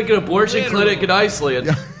 Tastes like an abortion clinic in Iceland.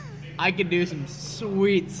 Yeah. I could do some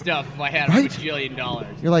sweet stuff if I had Right? a bajillion dollars.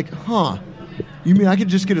 You're like, huh? You mean I could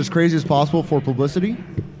just get as crazy as possible for publicity?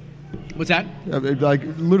 What's that? Like,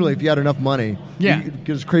 literally, if you had enough money, Yeah. you could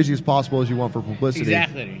get as crazy as possible as you want for publicity.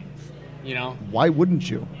 Exactly. You know, Why wouldn't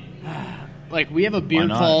you? like we have a beer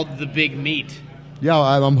not? called the Big Meat. Yeah,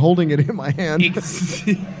 I'm holding it in my hand.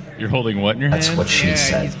 You're holding what in your hand? That's what she Yeah,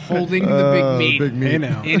 said. he's holding the big meat, big meat. Hey,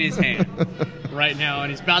 now. in his hand right now,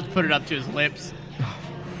 and he's about to put it up to his lips.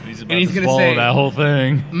 He's about And he's to gonna swallow say, that whole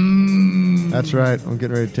thing. That's right. I'm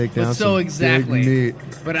getting ready to take down But some so exactly. big meat.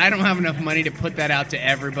 But I don't have enough money to put that out to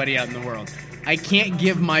everybody out in the world. I can't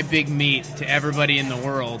give my big meat to everybody in the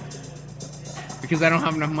world because I don't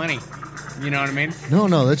have enough money. You know what I mean? No,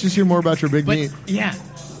 let's just hear more about your big But meat. yeah,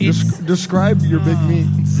 it's Describe your big meat.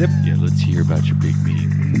 Zip. Yeah, let's hear about your big meat.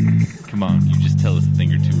 Come on, you just tell us a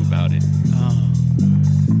thing or two about it.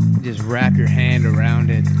 just wrap your hand around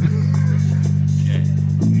it. Okay.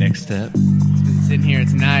 Next step. It's been sitting here.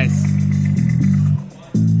 It's nice.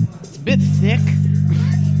 It's a bit thick.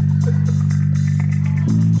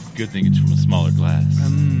 Good thing it's from a smaller glass. I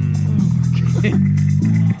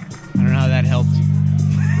don't know how that helped.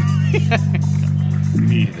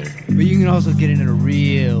 Me either. But you can also get it in a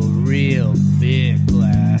real big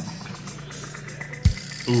glass.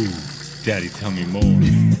 Ooh, Daddy, tell me more.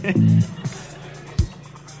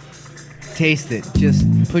 Taste it. Just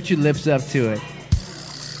put your lips up to it.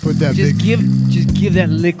 Put that Just give that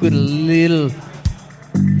liquid a little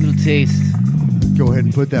taste. Go ahead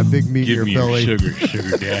and put that big meat Give in me your belly. your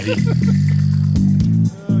sugar, Daddy.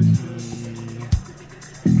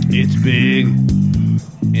 It's big.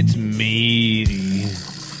 It's meaty.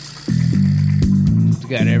 It's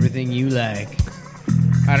got everything you like.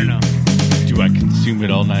 I don't know. Do I consume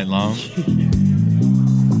it all night long?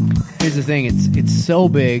 Here's the thing. It's so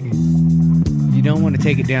big, you don't want to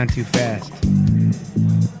take it down too fast.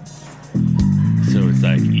 So it's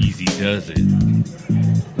like easy does it.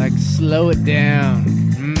 Like slow it down.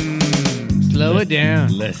 Slow it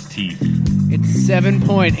down. Less teeth. It's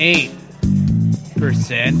 7.8%.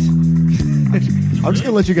 I'm just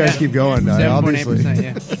gonna let you guys keep going. 7.8%.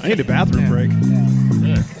 Yeah. I need a bathroom break.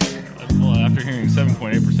 Yeah. Well, after hearing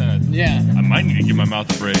 7.8%, Yeah. I might need to give my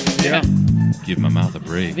mouth a break. Yeah. Give my mouth a I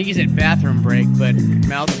break. think he said bathroom break, but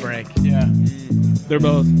mouth break. Yeah. They're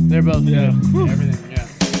both. They're both Yeah. good. Everything. Yeah.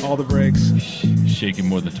 All the breaks. Shaking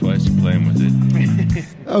more than twice and playing with it.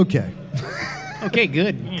 Okay. Okay,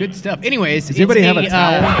 good. Good stuff. Anyways, Does anybody have a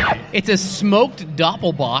towel? It's a smoked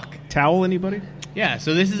Doppelbock. Towel, anybody? Yeah,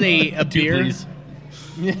 so this is a Two, beer. please.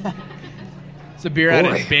 Yeah. It's a beer out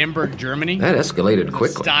Boy, of Bamberg, Germany. That escalated It's a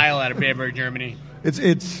quickly. style out of Bamberg, Germany. It's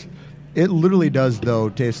It literally does, though,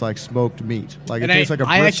 taste like smoked meat. Like and it tastes like a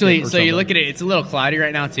brisket I actually, or so something. you look at it, it's a little cloudy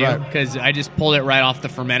right now, too, because I just pulled it right off the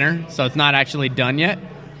fermenter, so it's not actually done yet.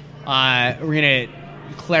 We're going to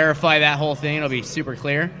clarify that whole thing. It'll be super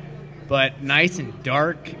clear, but nice and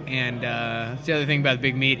dark. And that's the other thing about the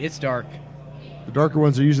big meat. It's dark. The darker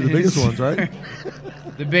ones are usually the biggest ones, right?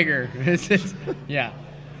 The bigger. Yeah.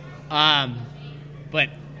 But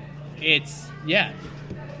it's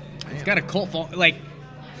got a cult following. Like,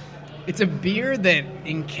 it's a beer that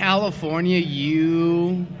in California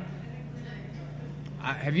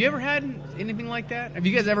have you ever had anything like that? Have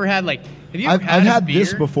you guys ever had I've had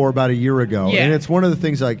this before about a year ago, Yeah. and it's one of the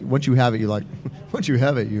things like once you have it, you never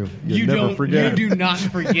forget. You do not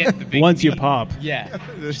forget the big Once you meat. pop. Yeah.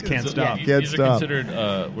 Just can't stop. Can't These stop. are considered,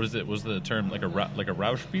 what is it? Was the term like a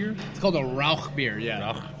Rauch beer? It's called a Rauch beer,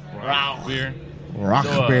 yeah. Rauch beer.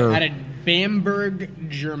 Rauch beer. Out of Bamberg,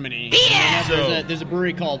 Germany. Yeah. There's a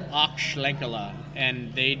brewery called Ochschlenkele,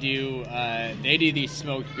 and they do these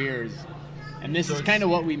smoked beers, and this is kind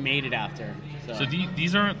of what we made it after. So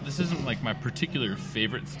this isn't like my particular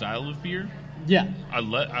favorite style of beer. Yeah. I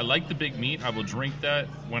like the big meat. I will drink that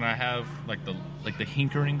when I have like the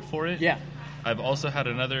hinkering for it. Yeah. I've also had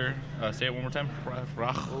another. Say it one more time.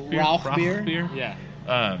 Rauch beer. Yeah.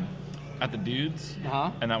 At the Dudes.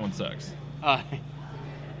 And that one sucks.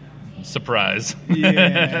 Surprise.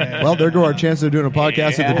 Yeah. Well, there go our chances of doing a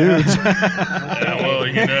podcast at the Dudes. Yeah, well,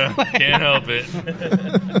 can't help it.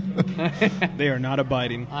 They are not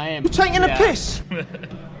abiding. I am taking a piss.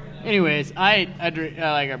 Anyways, I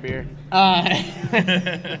like our beer. But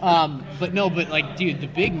like, dude, the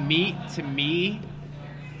big meat to me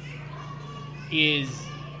is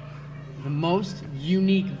the most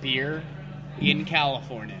unique beer in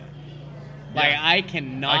California. Like, I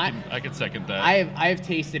cannot. I can second that. I've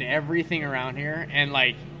tasted everything around here, and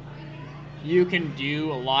like, you can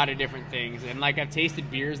do a lot of different things. And like, I've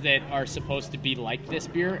tasted beers that are supposed to be like this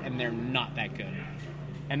beer, and they're not that good.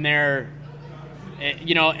 And they're,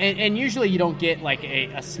 and usually you don't get like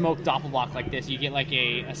a smoked doppelbock like this. You get like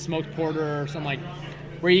a smoked porter or something like,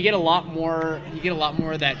 where you get a lot more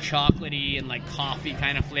of that chocolatey and like coffee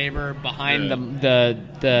kind of flavor behind the.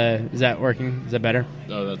 Is that working? Is that better?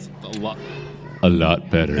 Oh, that's a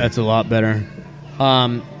lot better. That's a lot better.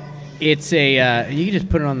 It's a. You can just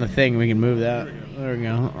put it on the thing. We can move that. There we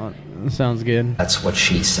go. Sounds good. That's what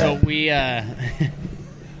she said. So we.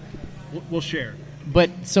 We'll share.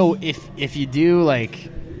 But so if you do like,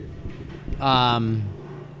 I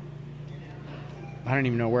don't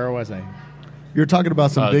even know, where was I? You're talking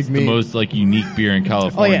about some big it's meat. The most like unique beer in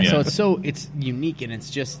California. Oh yeah, it's unique, and it's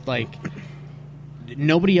just like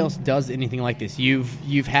nobody else does anything like this.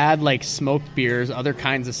 You've had like smoked beers, other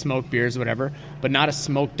kinds of smoked beers, whatever, but not a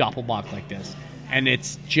smoked doppelbock like this. And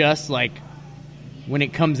it's just like, when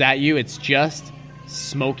it comes at you, it's just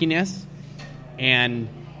smokiness, and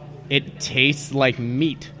it tastes like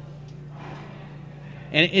meat.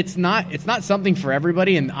 And it's not something for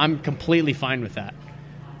everybody, and I'm completely fine with that.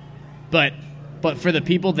 But for the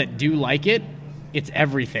people that do like it, it's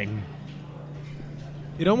everything.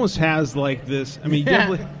 It almost has like this. I mean,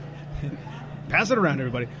 definitely pass it around,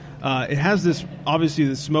 everybody. It has this, obviously,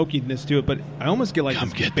 the smokiness to it, but I almost get like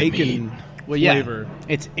this bacon flavor.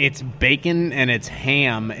 It's bacon and it's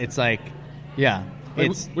ham. It's like, yeah.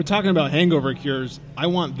 We're talking about hangover cures. I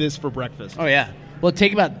want this for breakfast. Oh yeah. Well,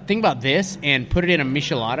 think about this and put it in a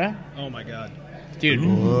michelada. Oh my god. Dude,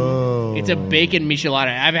 Whoa. It's a bacon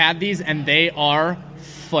michelada. I've had these, and they are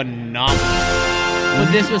phenomenal.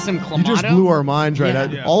 Put this with some clamato. You just blew our minds right now.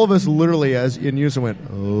 Yeah. All of us literally, as in unison, went,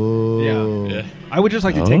 oh. Yeah. I would just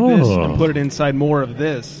like to take this and put it inside more of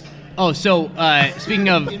this. Oh, so speaking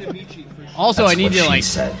of, also That's I need what to like she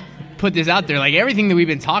said. put this out there. Like, everything that we've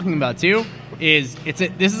been talking about too is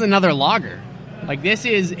this is another lager. Like, this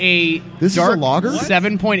is a dark lager?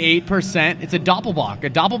 7.8%. It's a doppelbock.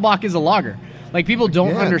 A doppelbock is a lager. Like, people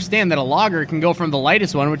don't understand that a lager can go from the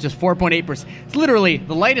lightest one, which is 4.8%. It's literally,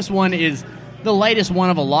 the lightest one is the lightest one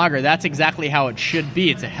of a lager. That's exactly how it should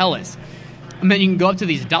be. It's a Helles. And then you can go up to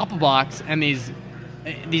these doppelbocks and these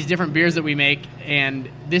different beers that we make, and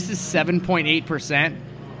this is 7.8%.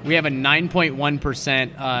 We have a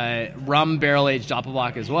 9.1% rum barrel-aged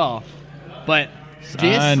doppelbock as well. But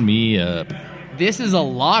Sign me up. This is a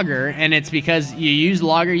lager, and it's because you use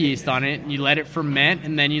lager yeast on it, and you let it ferment,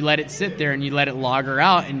 and then you let it sit there, and you let it lager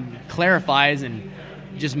out, and clarifies, and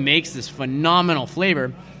just makes this phenomenal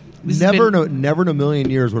flavor. Never in a million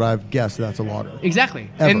years would I have guessed that's a lager. Exactly.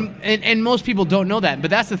 Ever. And most people don't know that. But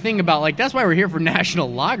that's the thing about, like, that's why we're here for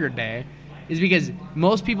National Lager Day, is because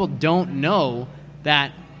most people don't know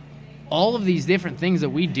that all of these different things that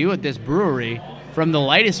we do at this brewery from the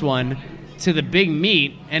lightest one to the big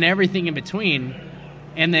meat and everything in between.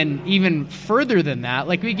 And then even further than that,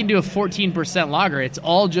 like we can do a 14% lager. It's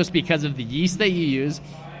all just because of the yeast that you use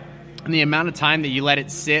and the amount of time that you let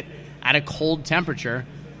it sit at a cold temperature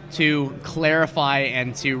to clarify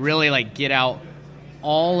and to really like get out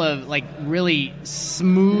all of, like, really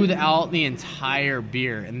smooth out the entire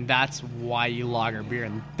beer. And that's why you lager beer,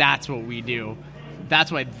 and that's what we do.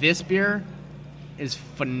 That's why this beer is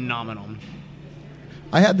phenomenal.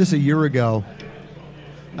 I had this a year ago.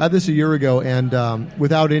 And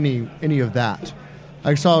without any of that.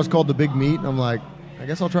 I saw it was called the Big Meat, and I'm like, I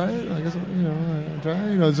guess I'll try it. I guess I'll try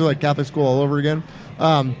it. It's like Catholic school all over again.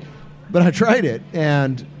 But I tried it,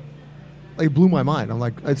 and it blew my mind. I'm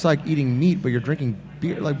like, it's like eating meat, but you're drinking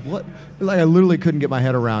beer. Like, what? Like, I literally couldn't get my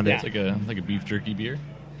head around it. It's like a beef jerky beer.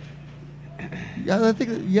 Yeah, I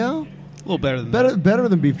think, yeah. A little better than better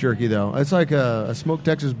than beef jerky, though. It's like a smoked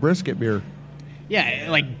Texas brisket beer. Yeah,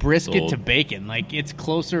 like brisket to bacon. Like, it's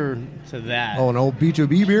closer to that. Oh, an old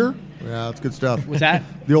B2B beer? Yeah, that's good stuff. What's that?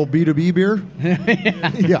 The old B2B beer?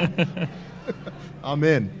 Yeah. I'm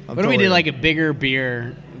in. What if we did like a bigger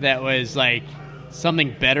beer that was like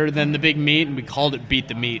something better than the Big Meat, and we called it Beat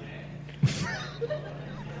the Meat?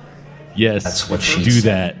 Yes. That's what she do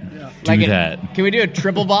said. that. Like Do that. Can we do a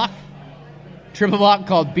triple bock? Triple bock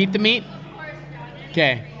called Beat the Meat?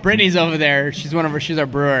 Okay. Brittany's over there. She's she's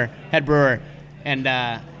our head brewer. And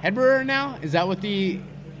head brewer now? Is that what the...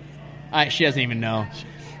 she doesn't even know.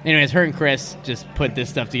 Anyways, her and Chris just put this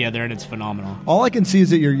stuff together, and it's phenomenal. All I can see is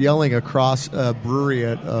that you're yelling across a brewery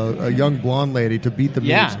at a young blonde lady to beat the meat.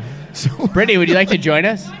 Yeah. So Brittany, would you like to join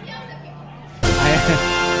us?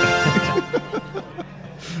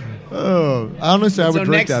 Honestly, I would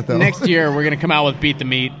drink that, though. Next year, we're going to come out with Beat the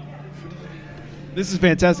Meat. This is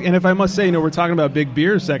fantastic. And if I must say, we're talking about big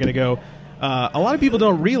beer a second ago. A lot of people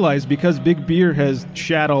don't realize, because big beer has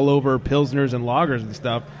shat all over pilsners and lagers and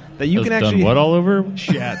stuff, that you can actually... done what all over?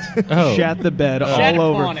 Shat. Oh. Shat the bed Shat all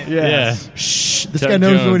over. upon it. Yes. Yeah. Shh, this guy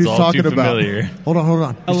knows what he's talking about. Hold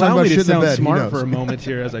on. He's Allow talking me to about shit in the sound bed. He smart knows. for a moment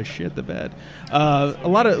here as I shit the bed. A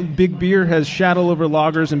lot of big beer has shat all over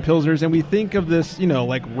lagers and pilsners, and we think of this,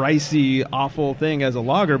 like ricey, awful thing as a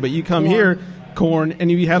lager, but you come here, corn,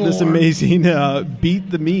 and you have this amazing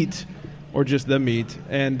Beat the Meat, or just the meat,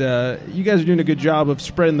 and you guys are doing a good job of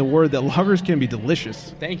spreading the word that lagers can be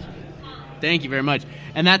delicious. Thank you very much.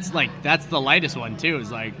 And that's the lightest one too.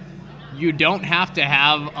 Is like, you don't have to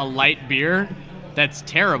have a light beer that's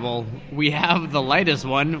terrible. We have the lightest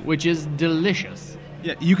one, which is delicious.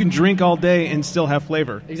 Yeah, you can drink all day and still have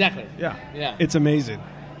flavor. Exactly. Yeah. It's amazing.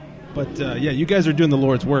 But you guys are doing the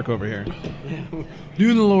Lord's work over here.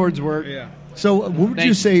 Doing the Lord's work. Yeah. So what would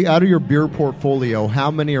you say, out of your beer portfolio, how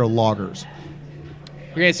many are lagers?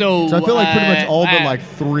 Okay, so I feel like pretty much all but like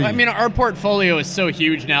 3. I mean, our portfolio is so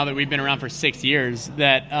huge now that we've been around for 6 years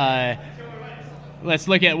that let's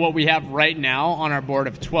look at what we have right now on our board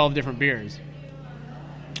of 12 different beers.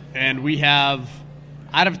 And we have,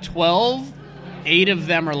 out of 12, 8 of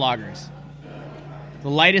them are lagers. The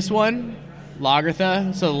lightest one,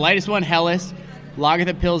 Lagertha. So the lightest one, Helles,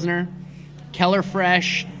 Lagertha Pilsner, Keller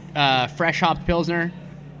Fresh, Fresh Hop Pilsner.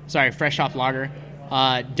 Sorry, Fresh Hop Lager.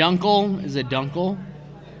 Dunkel is a Dunkel.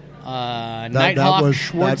 Nighthawk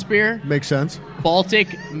Schwarzbier. Makes sense.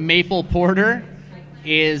 Baltic Maple Porter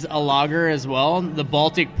is a lager as well. The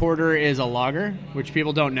Baltic Porter is a lager, which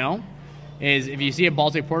people don't know. Is if you see a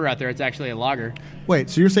Baltic Porter out there, it's actually a lager. Wait,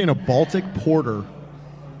 so you're saying a Baltic Porter,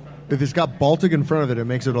 if it's got Baltic in front of it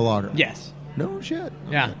makes it a lager? Yes. No shit.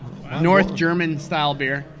 Yeah. North German style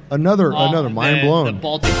beer. Another mind blown. The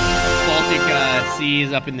Baltic Sea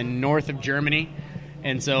is up in the north of Germany,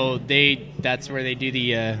 and so that's where they do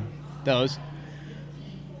the those.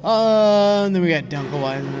 And then we got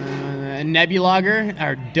Dunkelwein, Nebulager,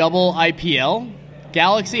 our double IPL,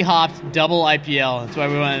 Galaxy hopped double IPL. That's why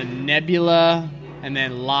we went Nebula and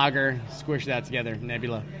then Lager. Squish that together,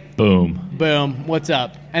 Nebula. Boom. What's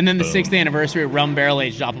up? And then the 6th anniversary rum barrel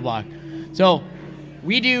aged Doppelbock. So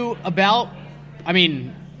we do about, I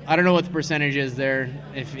don't know what the percentage is there.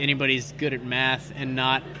 If anybody's good at math and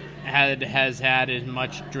has had as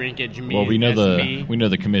much drinkage as me. We know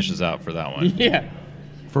the Commish is out for that one. Yeah.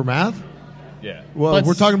 For math? Yeah. Well,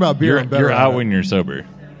 we're talking about beer. You're out when you're sober.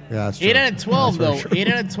 Yeah, that's true. 8 out of 12 though. True. 8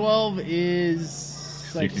 out of 12 is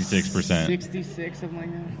 66%. 66, something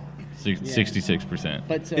like that. 66%.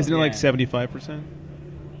 But so, isn't it like 75%?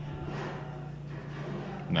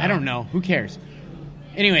 No. I don't know. Who cares?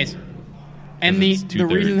 Anyways, And the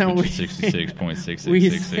reason that we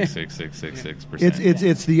 66.66666666%.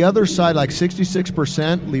 It's the other side, like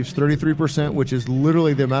 66% leaves 33%, which is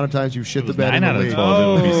literally the amount of times you shit the bed. 9 out of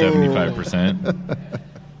 12, it would be 75%.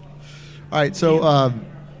 All right, so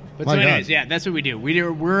But so anyways, yeah, that's what we do.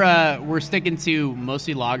 We're sticking to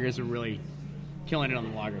mostly lagers. We're really killing it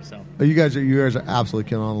on the lager. So you guys are absolutely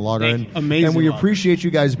killing on the lager. Amazing, and we lager. appreciate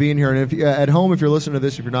you guys being here. And if at home, if you're listening to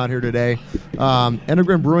this, if you're not here today,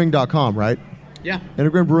 EnegrenBrewing.com, right? Yeah.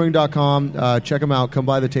 EnegrenBrewing.com. Check them out. Come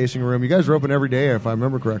by the tasting room. You guys are open every day, if I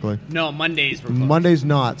remember correctly. No, Mondays. We're closed. Mondays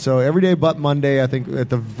not. So every day but Monday. I think at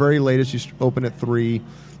the very latest you open at 3.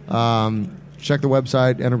 Check the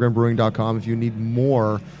website EnegrenBrewing.com if you need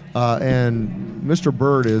more. And Mr.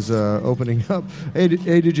 Bird is opening up. Hey,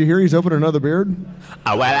 did you hear he's opening another beard?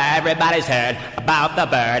 Well, everybody's heard about the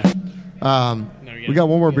bird. We got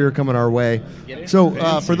one more beer coming our way.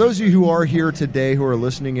 So for those of you who are here today, who are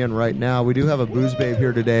listening in right now, we do have a Booze Babe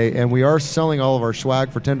here today, and we are selling all of our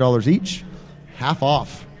swag for $10 each, half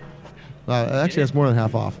off. Actually, that's more than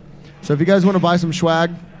half off. So if you guys want to buy some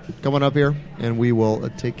swag, come on up here, and we will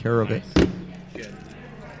take care of it.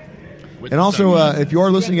 And also, if you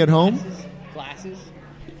are listening at home,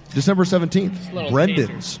 December 17th,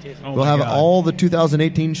 Brendan's. We'll have all the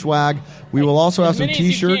 2018 swag. We will also have some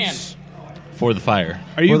T-shirts. For the fire.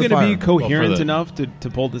 Are you going to be coherent enough to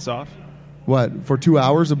pull this off? What, for 2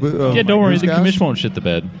 hours of yeah, don't worry. The Commish won't shit the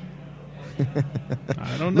bed. I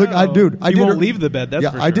don't know. Look, I won't leave the bed, that's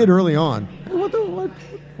for sure. I did early on. Hey,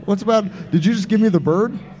 what's about... Did you just give me the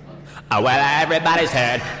bird? Well, everybody's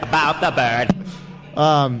heard about the bird.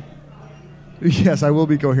 Yes, I will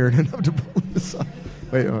be coherent enough to pull this off.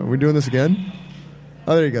 Wait, are we doing this again?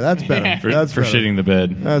 Oh, there you go. That's better. That's for better. shitting the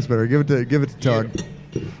bed. That's better. Give it to Tug.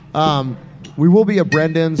 We will be at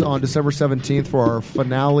Brendan's on December 17th for our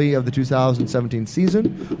finale of the 2017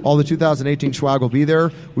 season. All the 2018 swag will be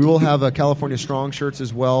there. We will have California Strong shirts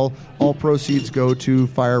as well. All proceeds go to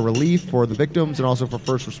fire relief for the victims and also for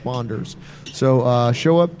first responders. So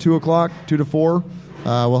show up 2 o'clock, 2 to 4.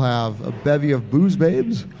 We'll have a bevy of Booze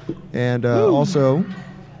Babes and also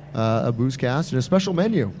a Booze Cast and a special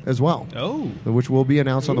menu as well. Oh. Which will be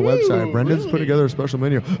announced on the website. Brendan's put together a special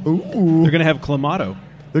menu. Ooh. They're going to have Clamato.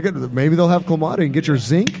 Maybe they'll have Clamato. You can get your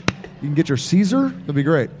zinc. You can get your Caesar. It'll be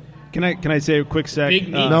great. Can I say a quick sec? Big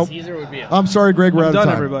meat. Nope. Caesar would be I'm sorry, Greg. We're out of done,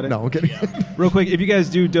 time. everybody. No, I'm kidding. Real quick, if you guys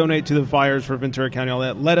do donate to the fires for Ventura County, all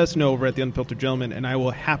that, let us know over at the Unfiltered Gentleman, and I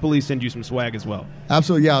will happily send you some swag as well.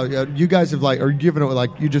 Absolutely, yeah. You guys have are giving it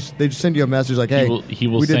they just send you a message like, hey, he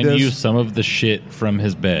will send you some of the shit from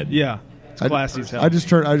his bed. Yeah, it's classy as hell. I just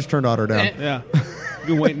turned Otter down. Yeah, you've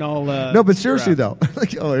been waiting all. No, but seriously though,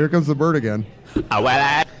 here comes the bird again.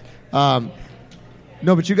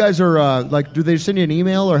 No, but you guys are do they send you an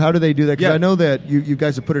email or how do they do that? Because I know that you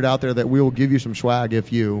guys have put it out there that we will give you some swag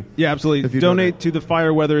if you. Yeah, absolutely. If you donate to the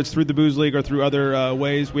fire, whether it's through the Booze League or through other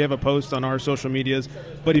ways. We have a post on our social medias.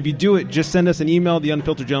 But if you do it, just send us an email,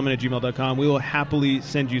 theunfilteredgentleman@gmail.com. We will happily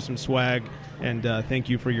send you some swag and thank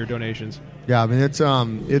you for your donations. Yeah, I mean it's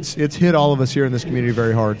hit all of us here in this community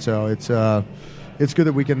very hard. So it's good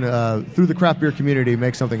that we can through the craft beer community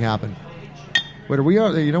make something happen. Wait, are we?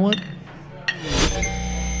 You know what?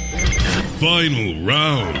 Final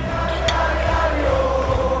round.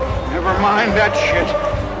 Never mind that shit.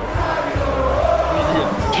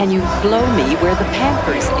 Can you blow me where the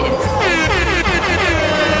Pampers is?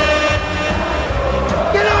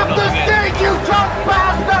 Get off the stage, you drunk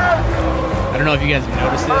bastard! I don't know if you guys have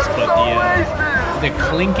noticed this, but the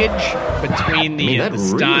clinkage between the that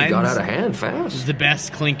steins really got out of hand fast. is the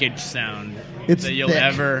best clinkage sound It's that you'll thick.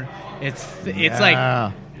 ever. It's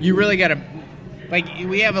like you really got to. Like,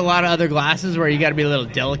 we have a lot of other glasses where you got to be a little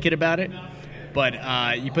delicate about it, but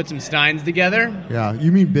you put some steins together. Yeah,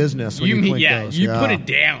 you mean business when you clink those. You put it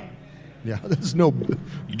down. Yeah, there's no.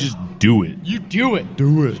 You just do it. You do it.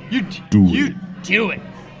 Do it. You Do you it. do it.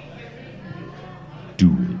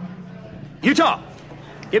 Do it. Utah,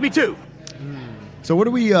 give me 2. So what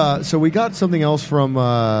do we? So we got something else from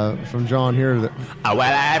John here. That,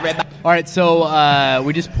 All right, so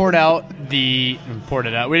we just poured out the. Poured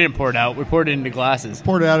it out. We didn't pour it out. We poured it into glasses.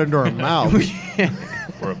 poured it out into our mouth.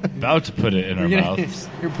 We're about to put it in our mouths.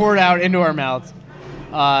 You're poured out into our mouths.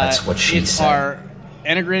 That's what she it's said. Our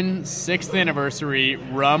Enegren 6th anniversary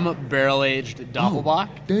rum barrel-aged Doppelbock.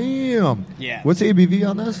 Damn. Yeah. What's the ABV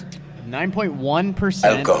on this? 9.1%.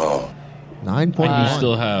 Alcohol. 9.1. You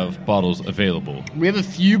still have bottles available. We have a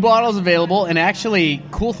few bottles available, and actually,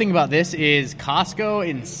 cool thing about this is Costco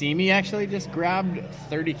and Simi actually just grabbed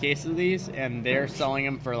 30 cases of these, and they're selling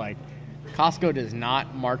them for like Costco does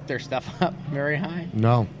not mark their stuff up very high.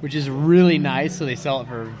 No. Which is really nice, so they sell it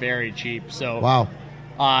for very cheap. So wow.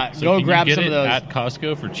 So go can grab you get some it of those at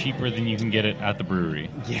Costco for cheaper than you can get it at the brewery.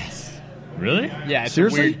 Yes. Really? Yeah, it's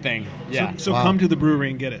Seriously? a weird thing. Yeah. So come to the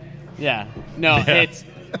brewery and get it. Yeah. No, it's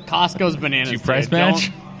Costco's bananas. Do you price dude.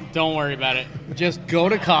 match? Don't worry about it. Just go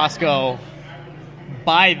to Costco,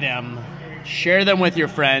 buy them, share them with your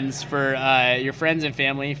friends and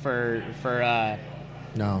family for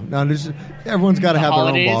No, everyone's got to have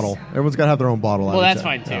holidays. their own bottle. Everyone's got to have their own bottle. Well, that's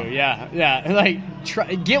fine too. Yeah.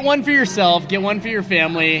 Like, get one for yourself, get one for your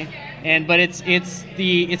family, but it's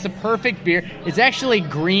a perfect beer. It's actually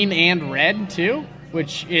green and red too,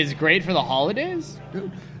 which is great for the holidays.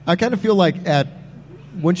 I kind of feel like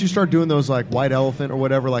once you start doing those like White Elephant or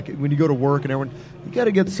whatever, like when you go to work and everyone, you got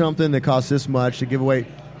to get something that costs this much to give away.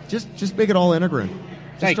 Just make it all Enegren.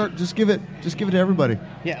 Just give it to everybody.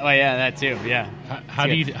 Yeah, that too. Yeah. How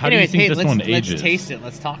do you think this one ages? Let's taste it.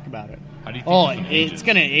 Let's talk about it. How do you think it's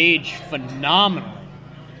going to age phenomenal.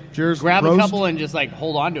 Cheers. Grab Roast. a couple and just like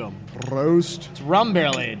hold on to them. Roast. It's rum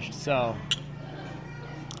barrel aged, so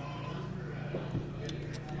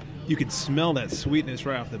You could smell that sweetness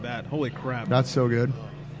right off the bat. Holy crap. That's so good.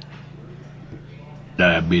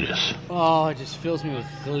 Diabetes. Oh, it just fills me with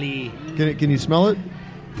glee. Can you smell it?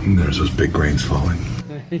 There's those big grains falling.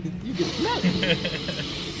 You can smell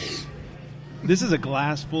it. This is a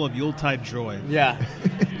glass full of Yuletide joy. Yeah.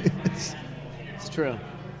 It's true.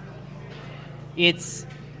 I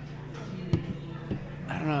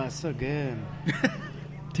don't know, it's so good.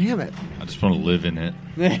 Damn it. I just want to live in it.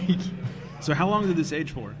 So how long did this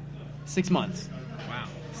age for? 6 months. Wow.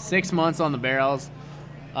 6 months on the barrels.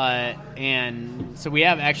 And so we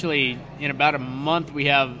have actually, in about a month, we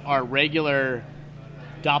have our regular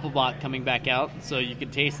Doppelbock coming back out. So you can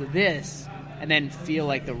taste this and then feel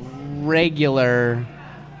like the regular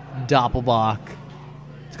Doppelbock.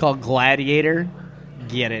 It's called Gladiator.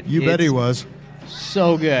 Get it. You bet he was.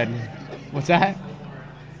 So good. What's that?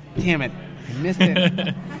 Damn it. I missed it.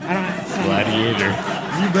 Gladiator.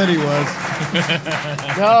 You bet he was.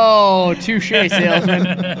 No, touche,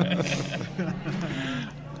 salesman.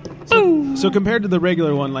 So compared to the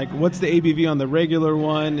regular one, like what's the ABV on the regular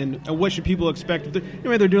one, and what should people expect? They're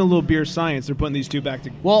doing a little beer science. They're putting these two back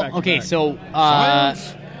to back. So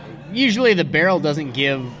usually the barrel doesn't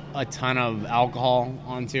give a ton of alcohol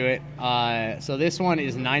onto it. So this one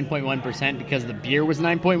is 9.1% because the beer was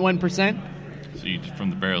 9.1%. So from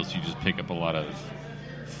the barrels, you just pick up a lot of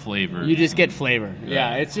flavor. You just get flavor.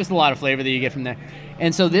 Yeah, it's just a lot of flavor that you get from there.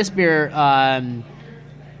 And so this beer,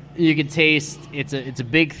 you can taste. It's a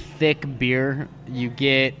big, thick beer. You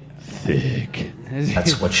get thick.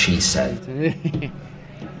 That's what she said.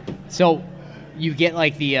 So you get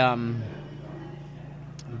like the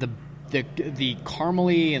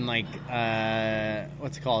caramely and like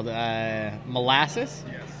what's it called? Molasses.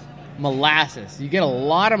 Yes. Molasses. You get a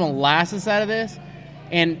lot of molasses out of this,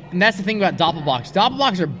 and that's the thing about Doppelbocks.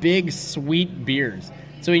 Doppelbocks are big, sweet beers.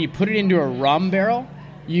 So when you put it into a rum barrel,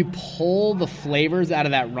 you pull the flavors out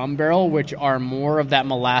of that rum barrel, which are more of that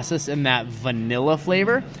molasses and that vanilla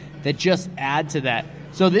flavor that just add to that.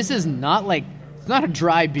 So this is not it's not a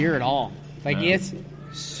dry beer at all. It's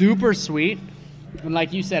super sweet, and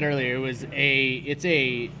like you said earlier, it's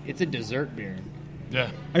a dessert beer. Yeah,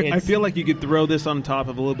 I feel like you could throw this on top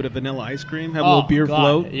of a little bit of vanilla ice cream, have a little beer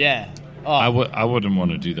float. Yeah. Oh. I wouldn't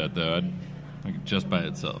want to do that though. Just by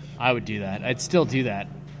itself. I would do that. I'd still do that,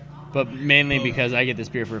 but mainly because I get this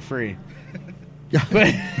beer for free.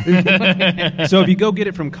 So if you go get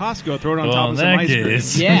it from Costco, throw it on top of some ice cream.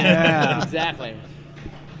 Yeah, exactly.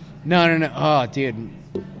 No. Oh, dude.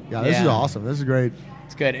 Yeah, this is awesome. This is great.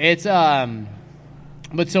 It's good. It's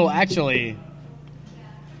but so actually,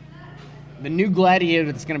 the new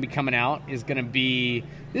Gladiator that's going to be coming out is going to be.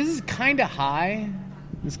 This is kind of high.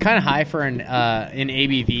 It's kind of high for an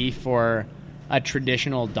ABV for a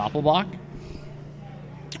traditional Doppelbock.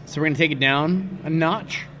 So we're going to take it down a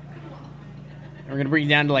notch. We're going to bring it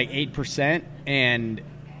down to like 8%. And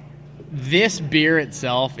this beer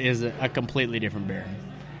itself is a completely different beer.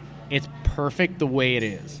 It's perfect the way it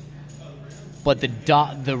is. But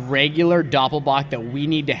the regular Doppelbock that we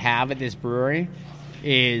need to have at this brewery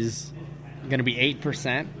is going to be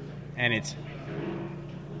 8%. And it's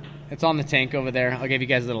on the tank over there. I'll give you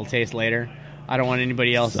guys a little taste later. I don't want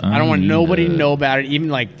anybody else. I don't want nobody to know about it. Even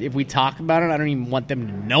like if we talk about it, I don't even want them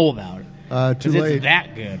to know about it. Too late. It's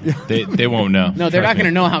that good. They won't know. No, they're not going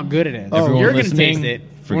to know how good it is. You're going to taste it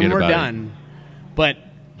when we're done. But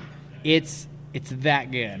it's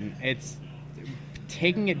that good. It's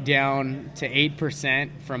taking it down to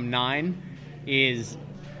 8% from 9 is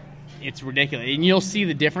it's ridiculous. And you'll see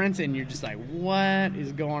the difference, and you're just like, what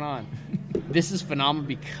is going on? This is phenomenal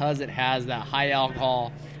because it has that high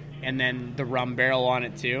alcohol and then the rum barrel on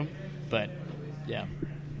it too. But, yeah.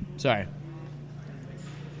 Sorry.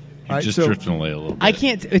 You're just drifting away a little bit. I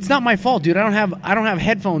can't. It's not my fault, dude. I don't have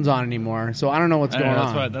headphones on anymore, so I don't know what's going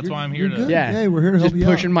on. That's why I'm here. Yeah, we're here to help you out.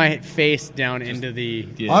 Just pushing my face down into the...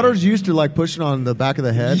 Yeah. Otter's used to like pushing on the back of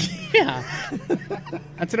the head. Yeah.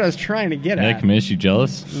 That's what I was trying to get at. Yeah, Commish, you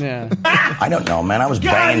jealous? Yeah. I don't know, man. I was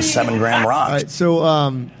banging 7-gram rocks. All right, so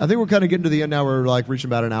I think we're kind of getting to the end now. We're like reaching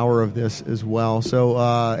about an hour of this as well. So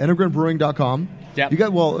EnegrenBrewing.com. Yep. You guys,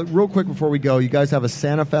 well, real quick before we go, you guys have a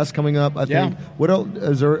Santa Fest coming up, I think. What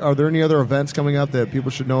else? Are there any other events coming up that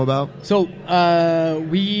people should know about? So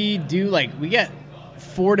we get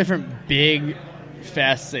 4 different big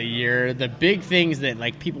fests a year. The big things that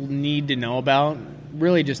like people need to know about,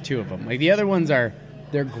 really just 2 of them. Like the other ones they're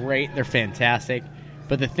great, they're fantastic,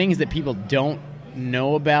 but the things that people don't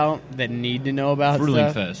know about that need to know about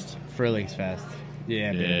Frühlingsfest.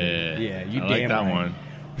 Yeah. Yeah, you I damn like that right. one.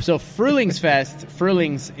 So Frühlingsfest,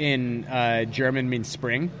 Frühlings in German means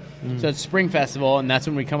spring. So it's spring festival, and that's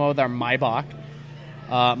when we come up with our Maibock.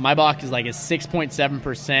 Maibock is like a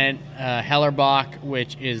 6.7% Hellerbach,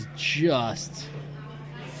 which is just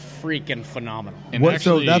freaking phenomenal. And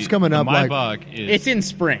actually, so that's coming up. Maibock it's in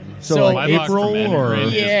spring. So like April or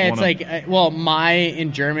it's like Mai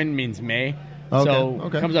in German means May. So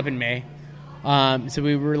it comes up in May. So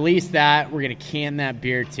we released that. We're gonna can that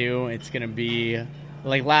beer too. It's gonna be.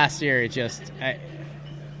 Like last year,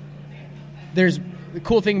 there's the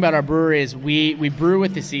cool thing about our brewery is we brew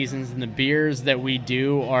with the seasons, and the beers that we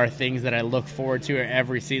do are things that I look forward to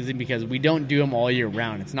every season because we don't do them all year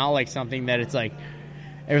round. It's not like something that it's like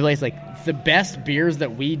everybody's like the best beers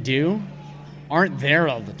that we do aren't there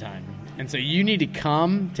all the time, and so you need to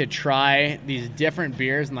come to try these different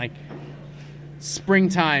beers. And like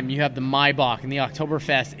springtime, you have the Maibock, and the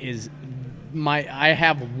Oktoberfest is. I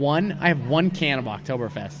have one can of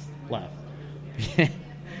Oktoberfest left. It's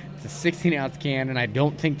a 16-ounce can, and I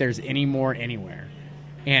don't think there's any more anywhere.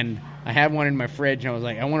 And I had one in my fridge, and I was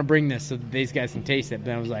like, I want to bring this so that these guys can taste it.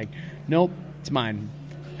 But I was like, nope, it's mine.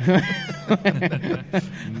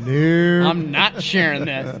 No. I'm not sharing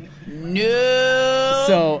this. No.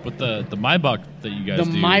 So, but the Maibock that you guys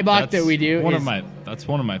do, the Maibock that we do, that's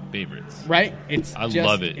one of my favorites. Right? I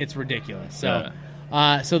love it. It's ridiculous. So,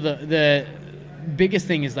 so the biggest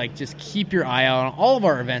thing is like just keep your eye out. All of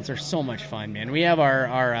our events are so much fun, man. We have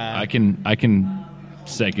our I can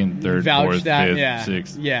second, third, fourth, fifth,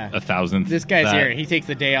 sixth, 1,000th. This guy's here. He takes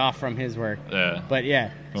the day off from his work. Yeah. But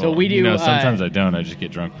well, so we do. Sometimes I don't. I just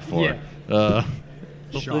get drunk before. Yeah.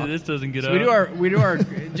 Hopefully this doesn't get out. We do our.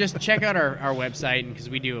 Just check out our website because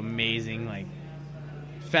we do amazing like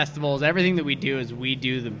festivals. Everything that we do is we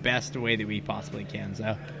do the best way that we possibly can.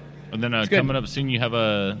 So. And then coming up soon, you have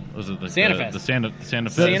the Santa Fest. The Santa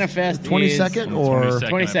Fest. Santa Fest 22nd or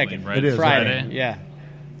 22nd, right? It is Friday. Yeah,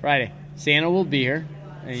 Friday. Santa will be here,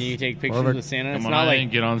 and you take pictures with Santa. Come on in,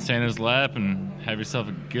 get on Santa's lap and have yourself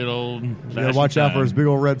a good old. You gotta watch out for his big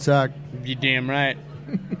old red sack. You damn right.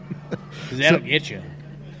 Because that'll get you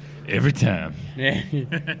every time. Yeah.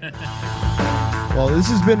 Well, this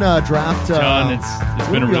has been Draught. John, it's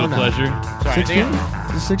been a real pleasure. Sorry, 16?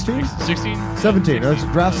 Is it 16? 16? 17. That's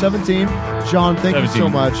Draught 17. John, thank you so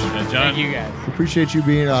much. John, thank you guys. Appreciate you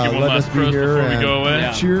being letting us be here. Before we go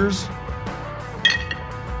away. Cheers.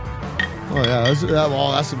 Oh, yeah.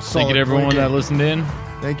 That's some solid. Thank you to everyone that listened in.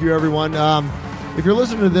 Thank you, everyone. If you're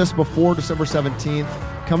listening to this before December 17th,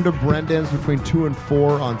 come to Brendan's between 2 and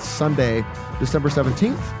 4 on Sunday, December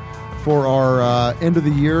 17th. For our end of the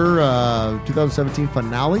year 2017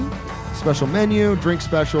 finale. Special menu, drink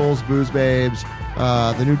specials, booze babes,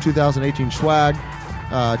 the new 2018 swag,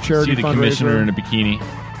 charity fundraiser. See the commissioner in a bikini.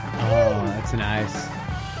 Oh, that's nice.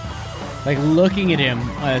 Like looking at him,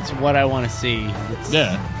 it's what I want to see.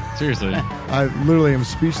 Yeah, seriously. I literally am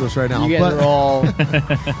speechless right now. You guys are all.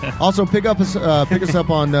 Also, pick us up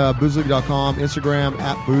on boozeleague.com, Instagram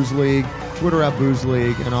 @boozeleague, Twitter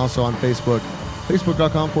 @boozeleague, and also on Facebook.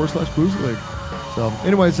 Facebook.com/Booze League. So,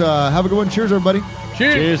 anyways, have a good one. Cheers, everybody.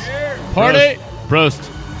 Cheers. Party. Prost.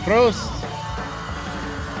 Prost.